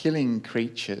of killing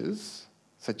creatures,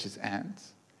 such as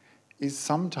ants, is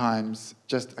sometimes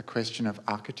just a question of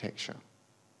architecture.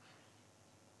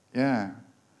 Yeah.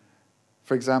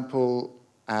 For example,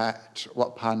 at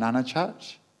Wat Pa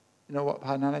Nanachat, you know Wat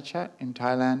Pa Nanachat in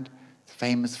Thailand? It's a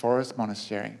famous forest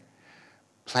monastery,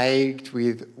 plagued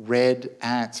with red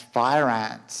ants, fire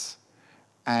ants,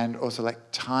 and also like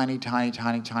tiny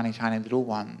little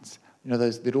ones. You know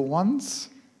those little ones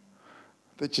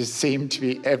that just seem to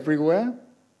be everywhere?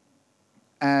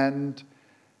 And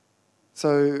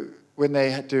so when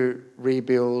they had to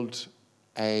rebuild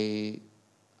I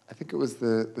think it was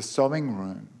the sewing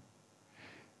room,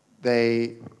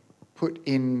 they put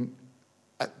in,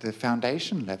 at the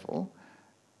foundation level,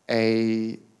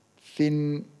 a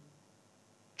thin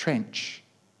trench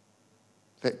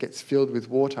that gets filled with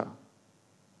water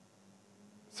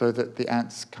so that the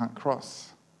ants can't cross.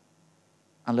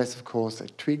 Unless, of course, a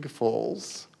twig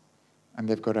falls and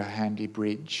they've got a handy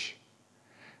bridge.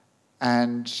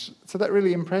 And so that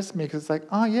really impressed me, because it's like,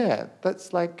 oh yeah,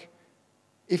 that's like,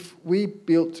 if we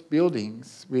built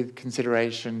buildings with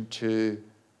consideration to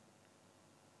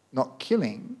not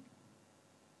killing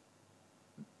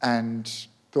and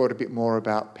thought a bit more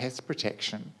about pest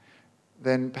protection,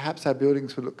 then perhaps our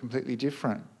buildings would look completely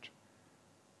different.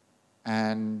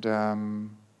 And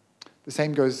the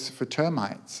same goes for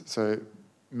termites. So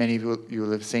many of you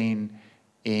will have seen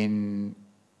in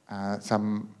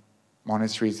some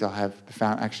monasteries, they'll have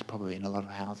actually probably in a lot of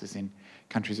houses in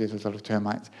countries where there's a lot of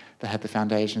termites, they have the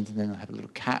foundations, and then they'll have a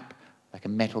little cap, like a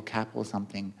metal cap or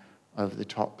something over the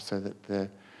top, so that the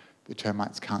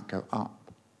termites can't go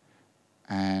up.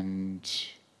 And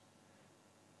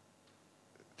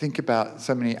think about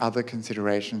so many other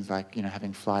considerations, like, you know,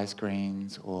 having fly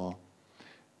screens, or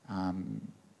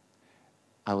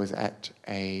I was at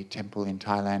a temple in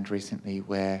Thailand recently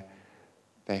where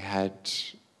they had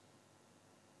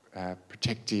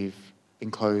protective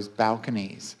enclosed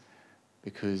balconies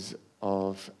because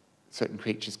of certain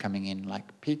creatures coming in,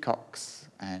 like peacocks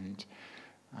and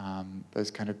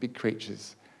those kind of big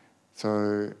creatures.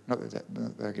 So, not that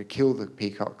they could kill the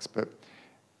peacocks, but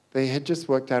they had just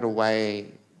worked out a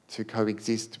way to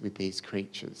coexist with these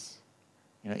creatures,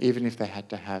 you know, even if they had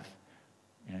to have,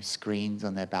 you know, screens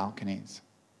on their balconies.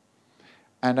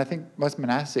 And I think most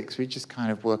monastics, we just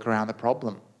kind of work around the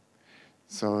problem.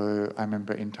 So I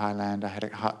remember in Thailand, I had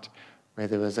a hut where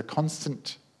there was a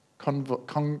constant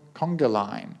conga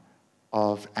line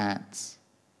of ants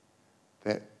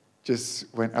that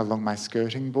just went along my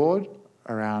skirting board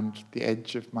around the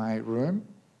edge of my room.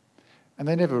 And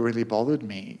they never really bothered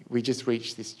me. We just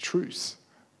reached this truce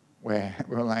where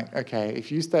we were like, okay,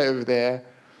 if you stay over there,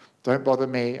 don't bother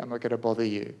me, I'm not going to bother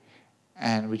you.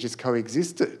 And we just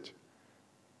coexisted.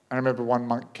 I remember one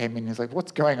monk came in and he's like,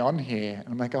 what's going on here? And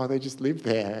I'm like, oh, they just live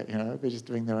there, you know, they're just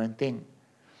doing their own thing.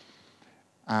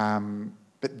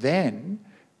 But then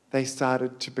they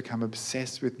started to become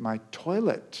obsessed with my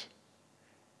toilet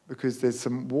because there's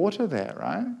some water there,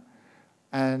 right?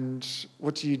 And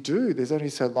what do? There's only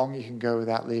so long you can go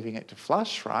without leaving it to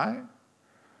flush, right?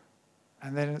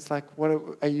 And then it's like, what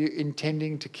are you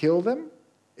intending to kill them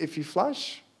if you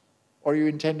flush? Or are you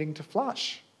intending to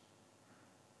flush?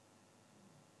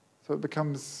 So it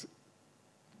becomes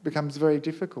very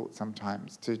difficult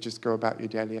sometimes to just go about your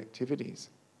daily activities.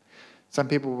 Some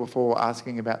people before were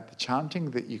asking about the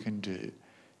chanting that you can do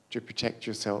to protect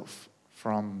yourself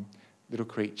from little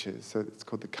creatures. So it's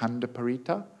called the Kanda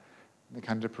Parita. The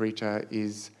Kanda Parita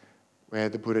is where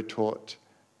the Buddha taught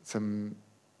some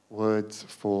words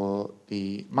for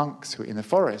the monks who were in the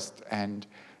forest, and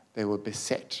they were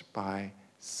beset by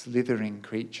slithering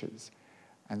creatures.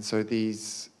 And so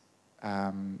these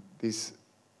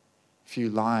few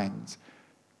lines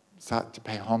start to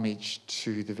pay homage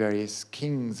to the various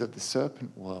kings of the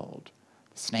serpent world,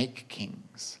 the snake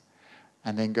kings,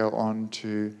 and then go on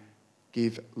to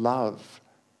give love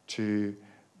to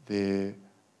the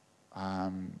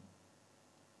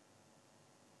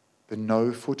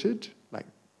no-footed, like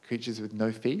creatures with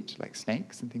no feet, like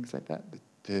snakes and things like that,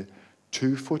 the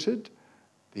two-footed,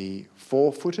 the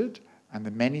four-footed, and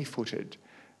the many-footed.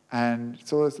 And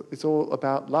so it's all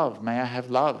about love. May I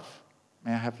have love?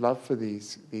 May I have love for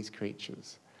these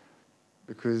creatures?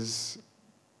 Because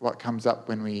what comes up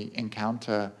when we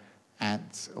encounter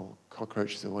ants or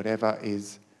cockroaches or whatever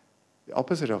is the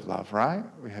opposite of love, right?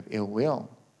 We have ill will.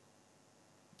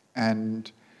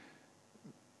 And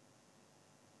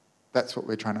that's what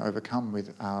we're trying to overcome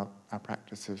with our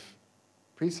practice of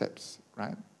precepts,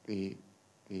 right? The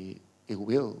ill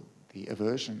will, the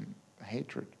aversion, the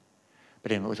hatred.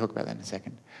 But anyway, we'll talk about that in a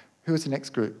second. Who is the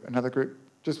next group? Another group?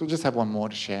 We'll just have one more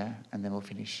to share, and then we'll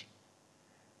finish.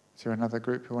 Is there another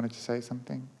group who wanted to say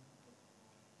something?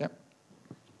 Yep.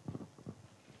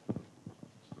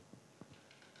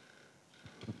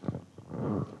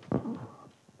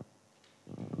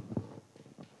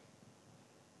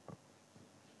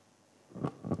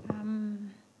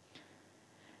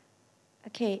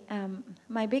 Okay,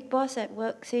 my big boss at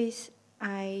work says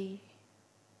I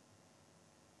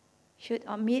should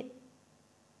omit,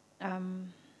 how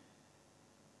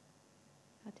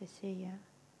to say, yeah,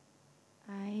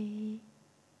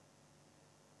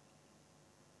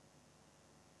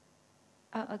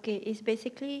 okay, it's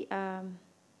basically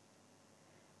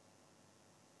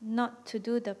not to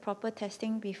do the proper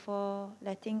testing before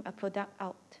letting a product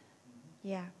out.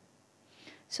 Yeah,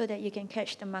 so that you can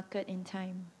catch the market in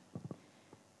time.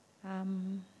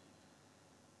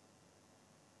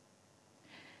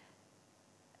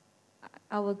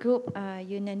 Our group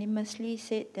unanimously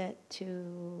said that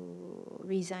to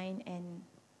resign and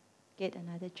get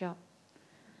another job.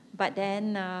 But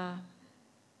then I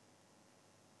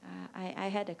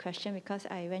had a question because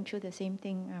I went through the same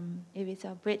thing. If it's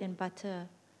our bread and butter,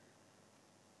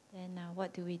 then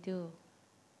what do we do?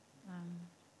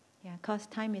 Yeah, because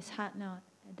time is hard now.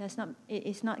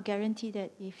 It's not guaranteed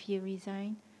that if you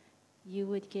resign, you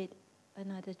would get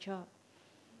another job.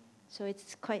 So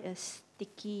it's quite a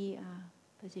sticky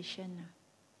position.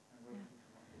 Yeah.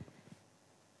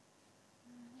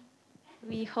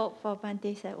 We hope for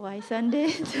Bhante's advice on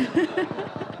this.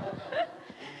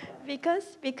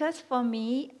 because for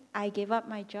me, I gave up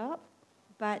my job,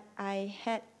 but we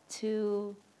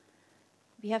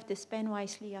have to spend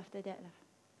wisely after that.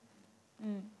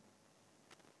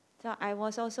 So I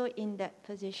was also in that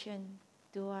position.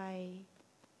 Do I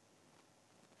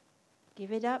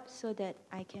give it up so that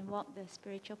I can walk the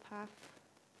spiritual path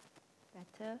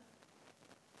better?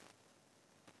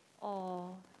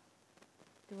 Or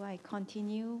do I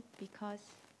continue because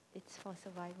it's for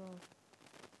survival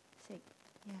sake?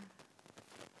 Yeah.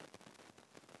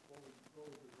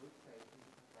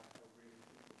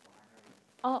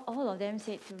 All of them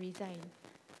said to resign.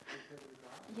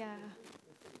 Yeah.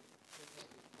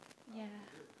 Yeah.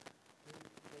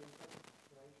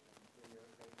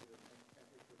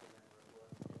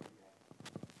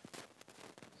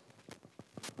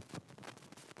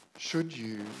 Should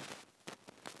you,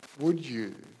 would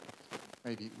you,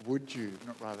 maybe would you,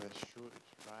 not rather should,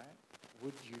 right?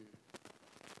 Would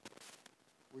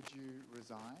you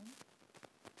resign?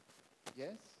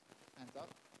 Yes? Hands up.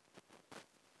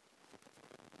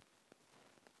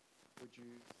 Would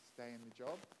you stay in the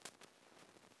job?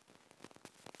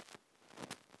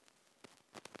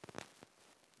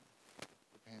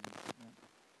 Depends. Yeah.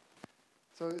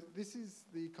 So this is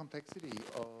the complexity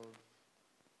of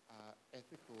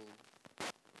ethical,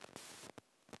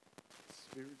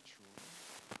 spiritual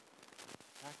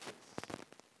practice.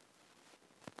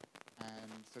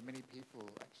 And so many people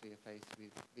actually are faced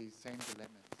with these same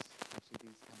dilemmas. Actually,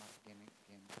 these come up again and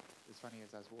again. It's funny,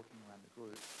 as I was walking around the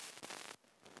group,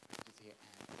 I could just hear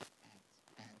ants.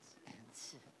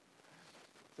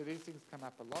 So these things come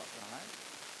up a lot, right?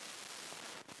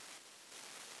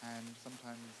 And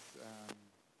sometimes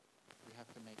we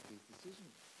have to make these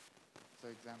decisions. So,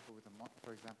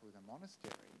 for example, with a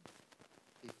monastery,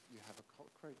 if you have a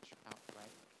cockroach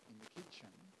outbreak in the kitchen,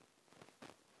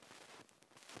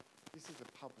 this is a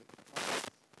public place.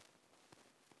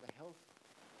 The health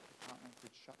department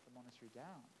could shut the monastery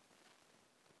down.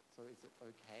 So, is it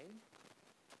okay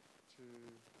to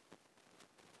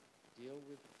deal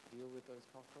with those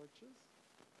cockroaches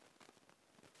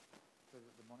so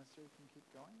that the monastery can keep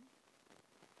going,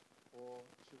 or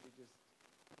should we just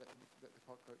let the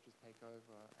cockroaches take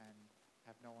over and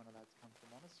have no one allowed to come to the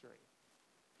monastery?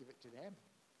 Give it to them.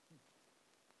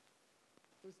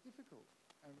 So it's difficult,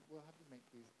 and we'll have to make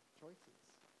these choices.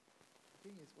 The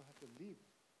thing is, we'll have to live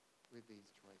with these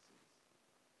choices,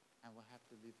 and we'll have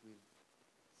to live with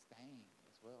staying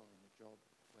as well in a job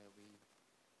where we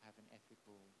have an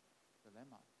ethical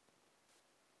dilemma.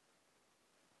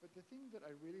 But the thing that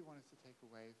I really want us to take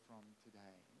away from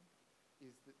today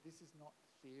is that this is not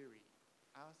theory.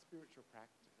 Our spiritual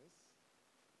practice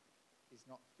is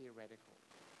not theoretical.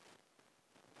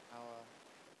 Our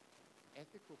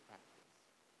ethical practice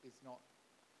is not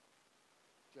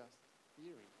just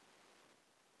theory,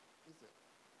 is it?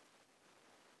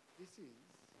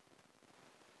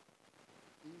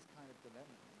 These kind of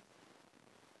dilemmas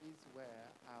is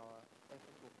where our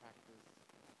ethical practice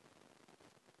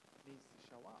needs to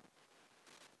show up.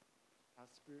 Our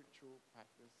spiritual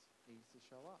practice needs to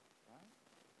show up, right?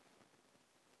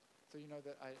 So you know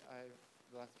that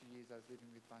the last few years I was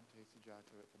living with Bhante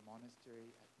Sujato at the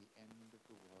monastery at the end of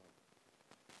the world.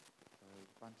 So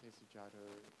Bhante Sujato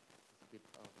is a bit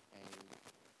of a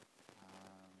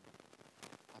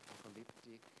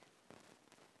apocalyptic,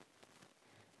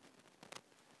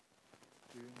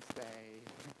 doomsday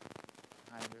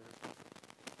kind of,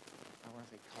 I want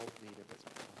to say cult leader, but it's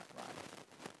not quite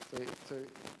right. So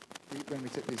when we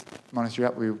set this monastery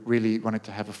up, we really wanted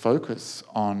to have a focus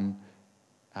on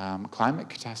climate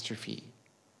catastrophe.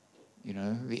 You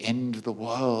know, the end of the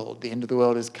world. The end of the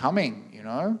world is coming, you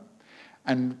know?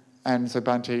 And so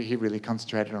Bhante, he really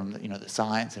concentrated on the, the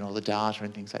science and all the data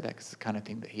and things like that, because it's the kind of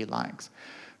thing that he likes.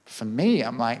 For me,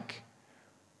 I'm like,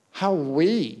 how are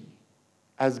we,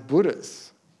 as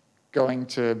Buddhists, going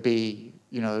to be,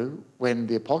 when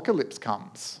the apocalypse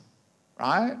comes,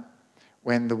 right?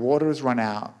 When the water has run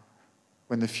out,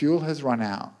 when the fuel has run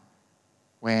out,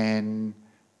 when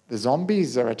the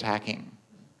zombies are attacking,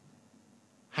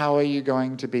 how are you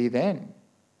going to be then?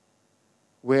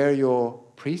 Where are your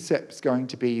precepts going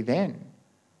to be then?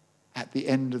 At the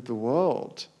end of the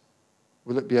world,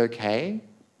 will it be okay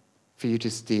for you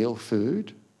to steal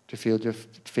food to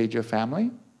feed your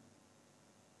family?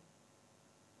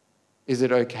 Is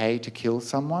it okay to kill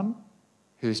someone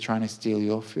who's trying to steal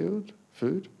your food?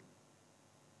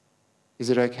 Is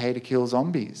it okay to kill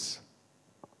zombies?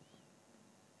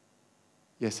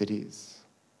 Yes, it is,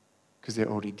 because they're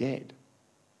already dead,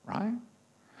 right?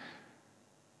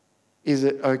 Is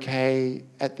it okay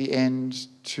at the end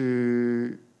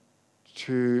to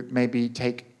maybe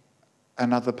take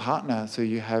another partner so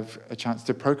you have a chance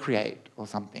to procreate or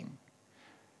something?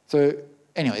 So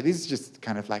anyway, these are just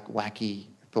kind of like wacky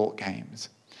thought games.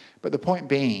 But the point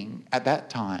being, at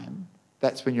that time,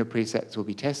 that's when your precepts will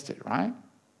be tested, right?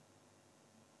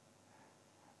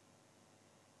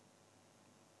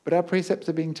 But our precepts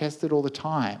are being tested all the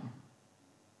time.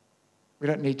 We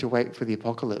don't need to wait for the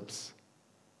apocalypse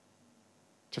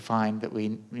to find that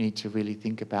we need to really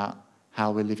think about how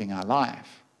we're living our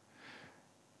life.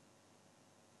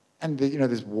 And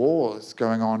there's wars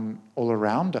going on all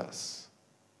around us.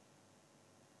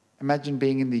 Imagine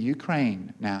being in the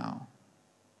Ukraine now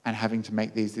and having to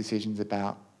make these decisions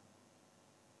about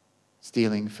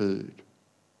stealing food,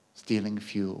 stealing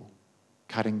fuel,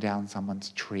 cutting down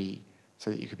someone's tree so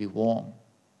that you could be warm.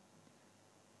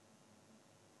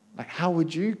 Like, how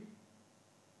would you,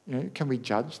 can we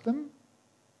judge them?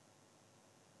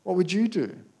 What would you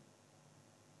do?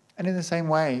 And in the same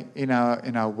way, in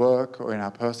our work or in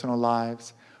our personal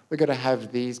lives, we've got to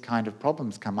have these kind of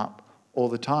problems come up all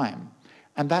the time.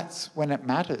 And that's when it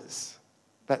matters.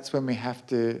 That's when we have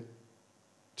to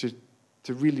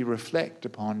really reflect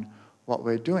upon what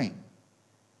we're doing.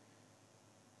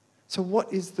 So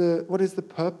what is the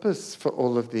purpose for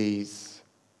all of these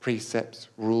precepts,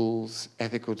 rules,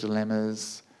 ethical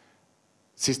dilemmas,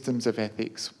 systems of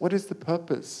ethics? What is the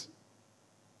purpose,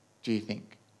 do you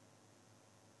think?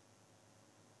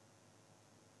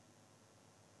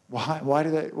 Why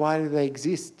do they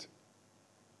exist?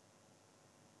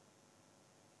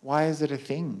 Why is it a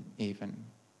thing, even,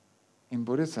 in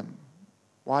Buddhism?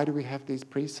 Why do we have these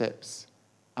precepts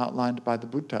outlined by the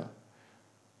Buddha?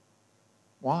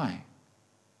 Why?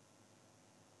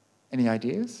 Any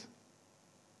ideas?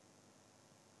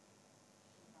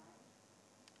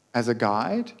 As a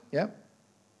guide, yep.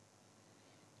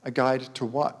 A guide to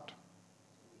what?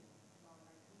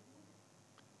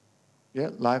 Yeah,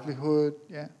 livelihood,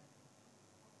 yeah.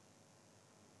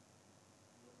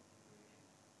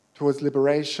 Towards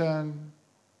liberation.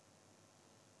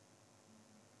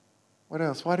 What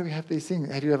else? Why do we have these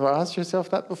things? Have you ever asked yourself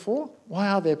that before? Why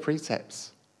are there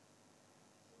precepts?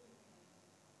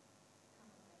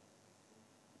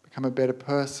 Become a better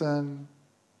person.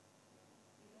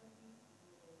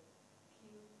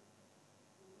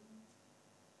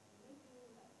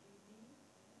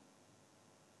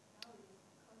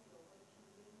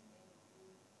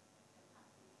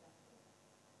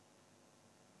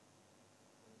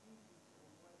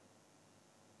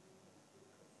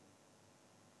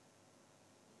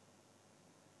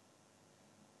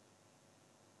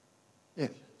 Yeah,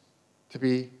 to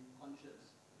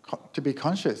be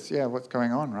conscious, yeah, what's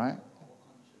going on, right?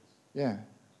 Yeah,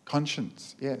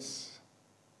 conscience, yes.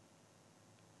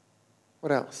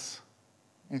 What else?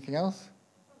 Anything else?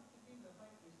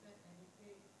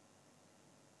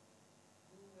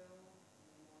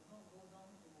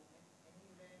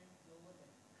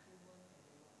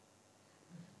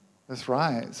 That's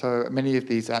right. So many of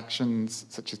these actions,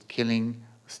 such as killing,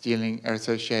 stealing, are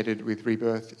associated with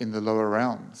rebirth in the lower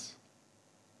realms.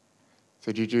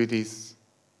 So do you do these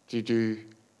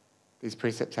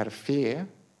precepts out of fear?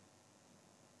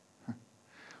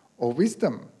 or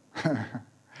wisdom,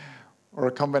 or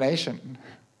a combination.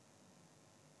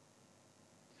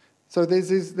 So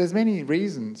there's many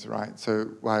reasons, right, so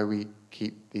why we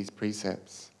keep these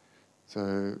precepts.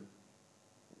 So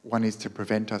one is to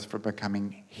prevent us from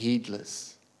becoming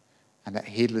heedless. And that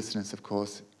heedlessness, of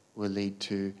course, will lead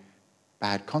to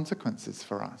bad consequences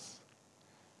for us.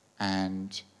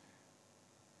 And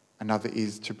another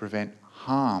is to prevent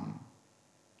harm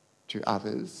to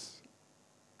others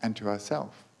and to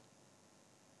ourselves.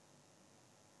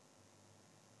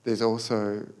 There's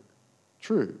also,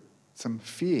 some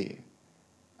fear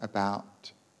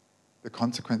about the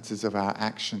consequences of our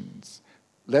actions,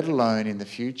 let alone in the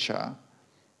future,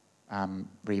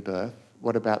 rebirth.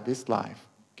 What about this life?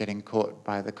 Getting caught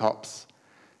by the cops,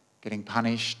 getting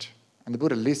punished. And the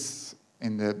Buddha lists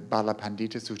in the Bala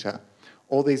Pandita Sutta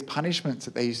all these punishments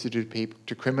that they used to do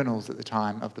to criminals at the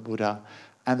time of the Buddha.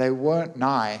 And they weren't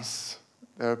nice.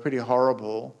 They were pretty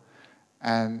horrible.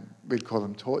 And we'd call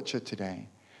them torture today.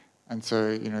 And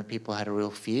so, people had a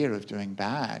real fear of doing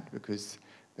bad because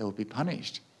they would be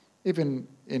punished. Even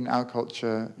in our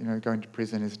culture, going to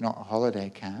prison is not a holiday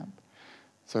camp.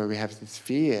 So we have this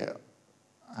fear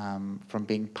from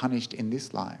being punished in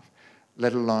this life,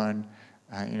 let alone,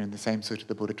 in the same sutta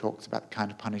the Buddha talks about the kind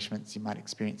of punishments you might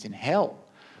experience in hell,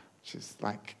 which is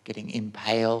like getting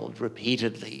impaled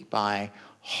repeatedly by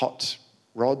hot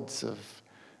rods of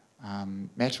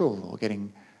metal, or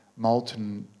getting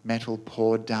molten metal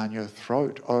poured down your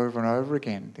throat over and over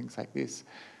again, things like this.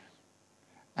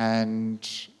 And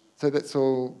so that's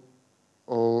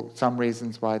all some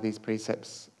reasons why these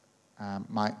precepts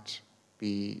might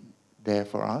be there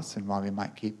for us and why we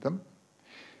might keep them.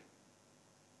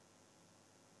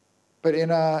 But in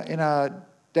our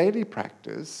daily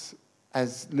practice,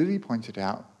 as Lily pointed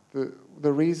out,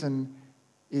 the reason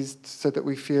is so that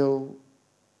we feel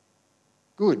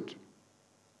good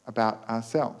about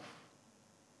ourselves,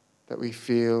 that we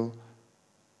feel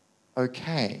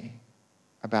okay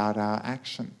about our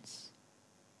actions,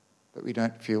 that we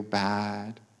don't feel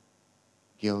bad,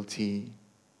 guilty,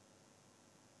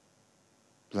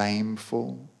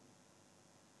 blameful,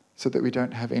 so that we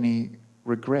don't have any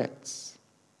regrets.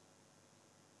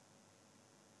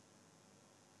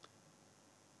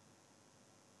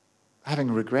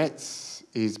 Having regrets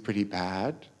is pretty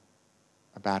bad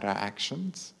about our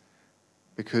actions,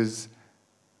 because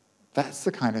that's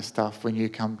the kind of stuff when you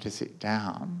come to sit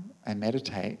down and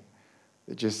meditate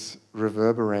that just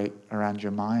reverberate around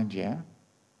your mind, yeah?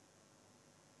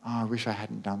 Oh, I wish I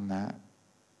hadn't done that.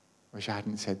 I wish I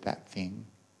hadn't said that thing.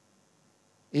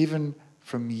 Even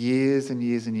from years and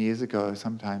years and years ago,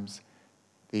 sometimes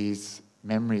these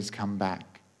memories come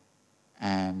back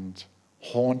and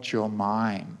haunt your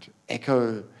mind,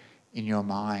 echo in your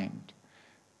mind,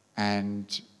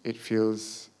 and it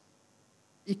feels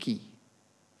icky,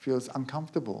 feels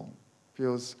uncomfortable,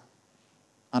 feels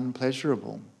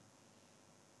unpleasurable.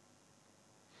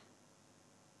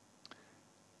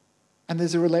 And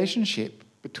there's a relationship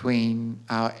between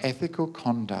our ethical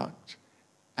conduct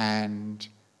and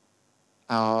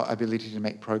our ability to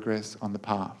make progress on the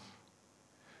path.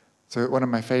 So one of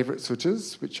my favourite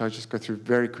suttas, which I'll just go through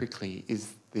very quickly,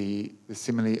 is the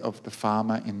simile of the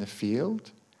farmer in the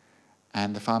field.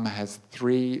 And the farmer has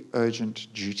 3 urgent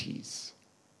duties.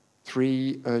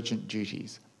 3 urgent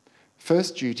duties.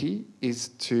 First duty is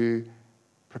to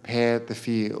prepare the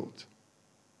field.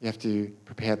 You have to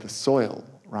prepare the soil,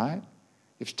 right?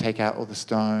 You have to take out all the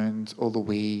stones, all the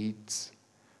weeds.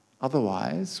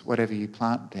 Otherwise, whatever you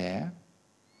plant there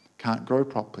can't grow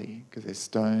properly because there's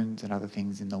stones and other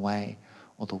things in the way,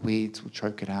 or the weeds will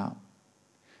choke it out.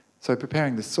 So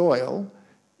preparing the soil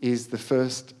is the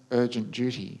first urgent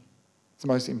duty. It's the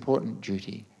most important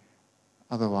duty.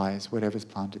 Otherwise, whatever's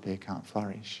planted there can't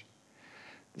flourish.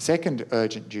 The second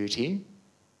urgent duty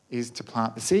is to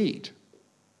plant the seed,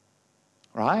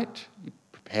 right? You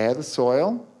prepare the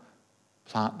soil,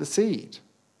 plant the seed.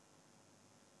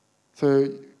 So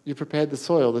you prepared the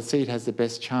soil, the seed has the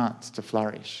best chance to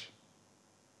flourish.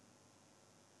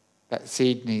 That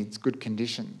seed needs good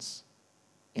conditions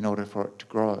in order for it to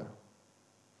grow.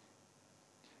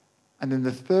 And then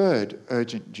the third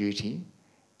urgent duty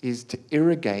is to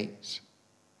irrigate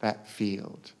that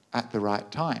field at the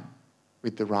right time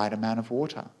with the right amount of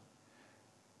water.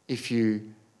 If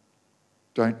you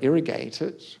don't irrigate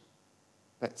it,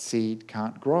 that seed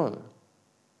can't grow.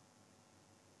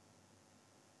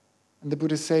 And the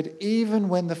Buddha said, even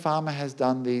when the farmer has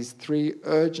done these 3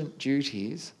 urgent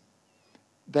duties,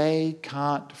 they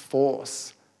can't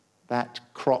force that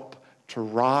crop to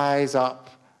rise up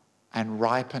and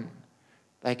ripen.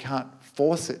 They can't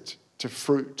force it to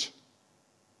fruit.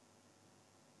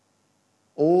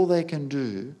 all they can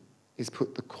do is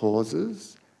put the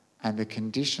causes and the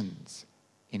conditions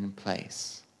in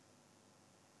place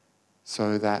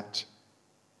so that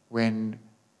when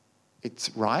it's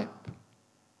ripe,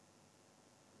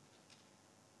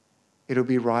 it'll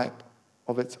be ripe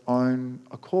of its own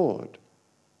accord.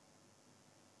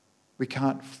 We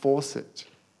can't force it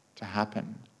to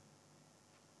happen.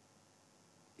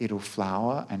 It'll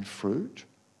flower and fruit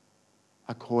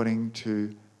according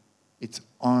to its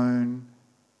own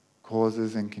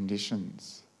causes and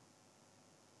conditions.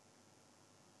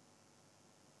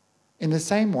 In the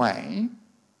same way,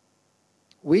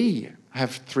 we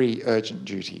have 3 urgent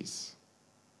duties.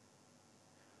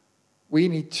 We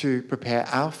need to prepare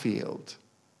our field,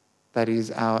 that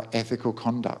is our ethical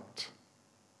conduct.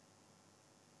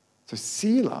 So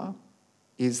SILA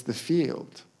is the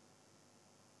field.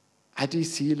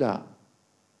 SILA,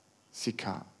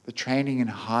 Sikha, the training in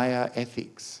higher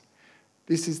ethics.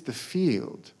 This is the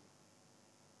field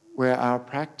where our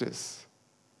practice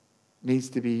needs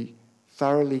to be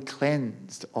thoroughly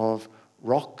cleansed of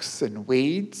rocks and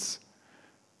weeds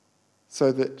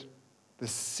so that the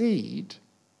seed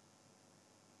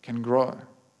can grow.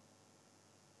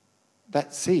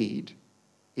 That seed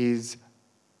is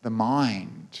the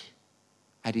mind.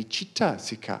 Adicitta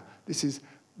Sikha. This is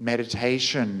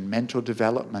meditation, mental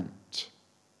development.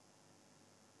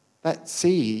 That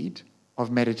seed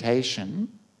of meditation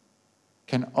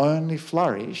can only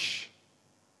flourish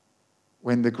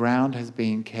when the ground has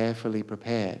been carefully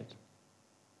prepared.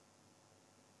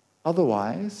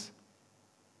 Otherwise,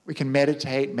 we can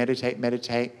meditate,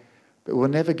 but we'll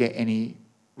never get any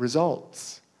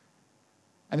results.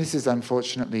 And this is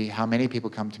unfortunately how many people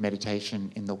come to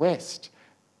meditation in the West.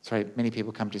 Sorry, many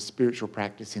people come to spiritual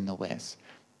practice in the West.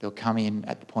 They'll come in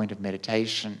at the point of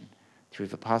meditation through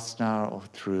Vipassana or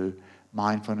through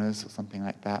mindfulness or something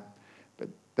like that, but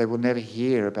they will never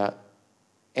hear about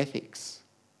ethics.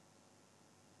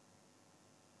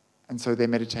 And so their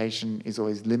meditation is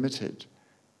always limited.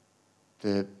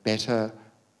 The better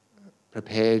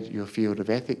prepared your field of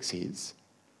ethics is,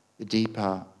 the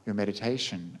deeper your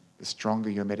meditation, the stronger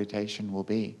your meditation will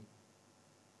be.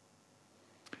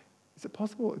 Is it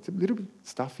possible, it's a little bit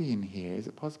stuffy in here, is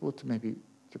it possible to maybe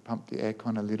to pump the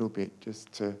aircon a little bit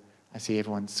just to, I see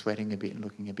everyone sweating a bit and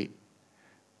looking a bit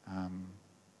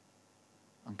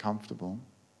uncomfortable.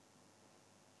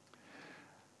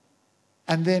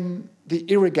 And then the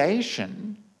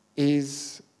irrigation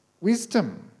is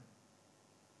wisdom.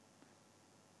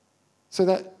 So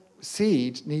that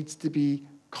seed needs to be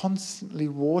constantly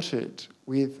watered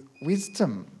with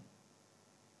wisdom.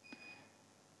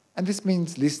 And this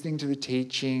means listening to the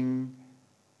teaching.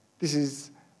 This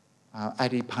is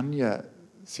adipanya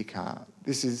sikha.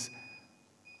 This is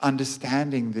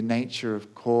understanding the nature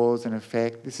of cause and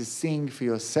effect. This is seeing for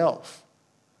yourself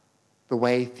the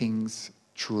way things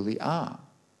truly are.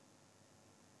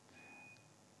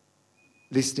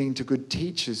 Listening to good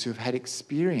teachers who've had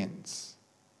experience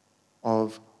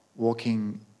of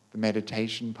walking the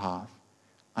meditation path,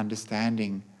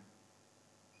 understanding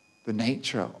the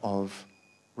nature of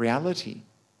reality,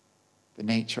 the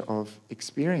nature of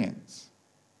experience.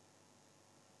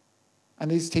 And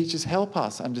these teachers help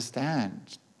us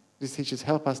understand. These teachers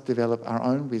help us develop our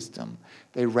own wisdom.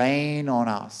 They rain on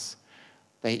us.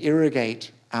 They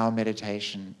irrigate our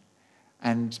meditation.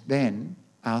 And then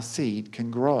our seed can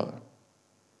grow.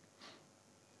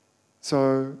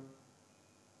 So,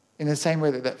 in the same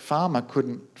way that that farmer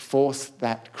couldn't force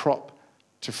that crop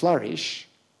to flourish,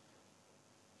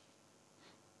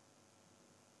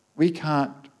 we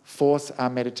can't force our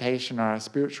meditation or our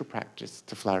spiritual practice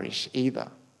to flourish either.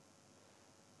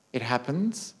 It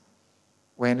happens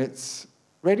when it's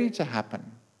ready to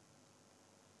happen.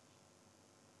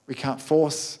 We can't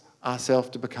force ourselves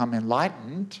to become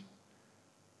enlightened.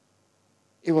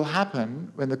 It will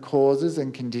happen when the causes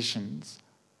and conditions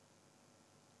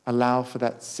allow for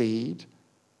that seed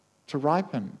to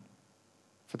ripen,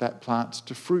 for that plant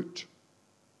to fruit.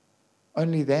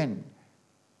 Only then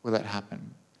will it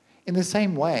happen. In the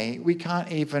same way, we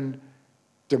can't even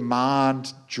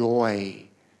demand joy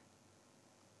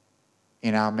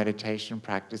in our meditation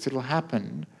practice. It'll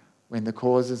happen when the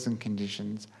causes and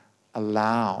conditions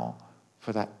allow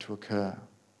for that to occur.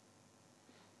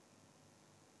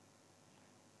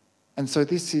 And so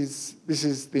this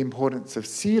is the importance of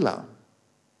SILA.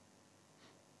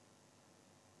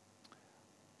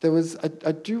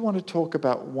 I do want to talk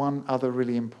about one other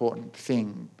really important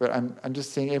thing, but I'm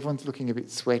just seeing everyone's looking a bit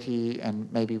sweaty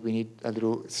and maybe we need a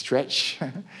little stretch,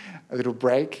 a little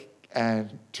break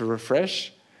and to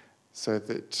refresh so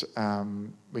that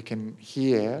we can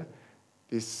hear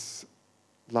this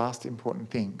last important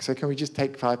thing. So can we just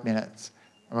take 5 minutes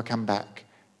and we'll come back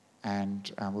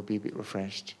and we'll be a bit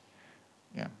refreshed.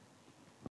 Yeah.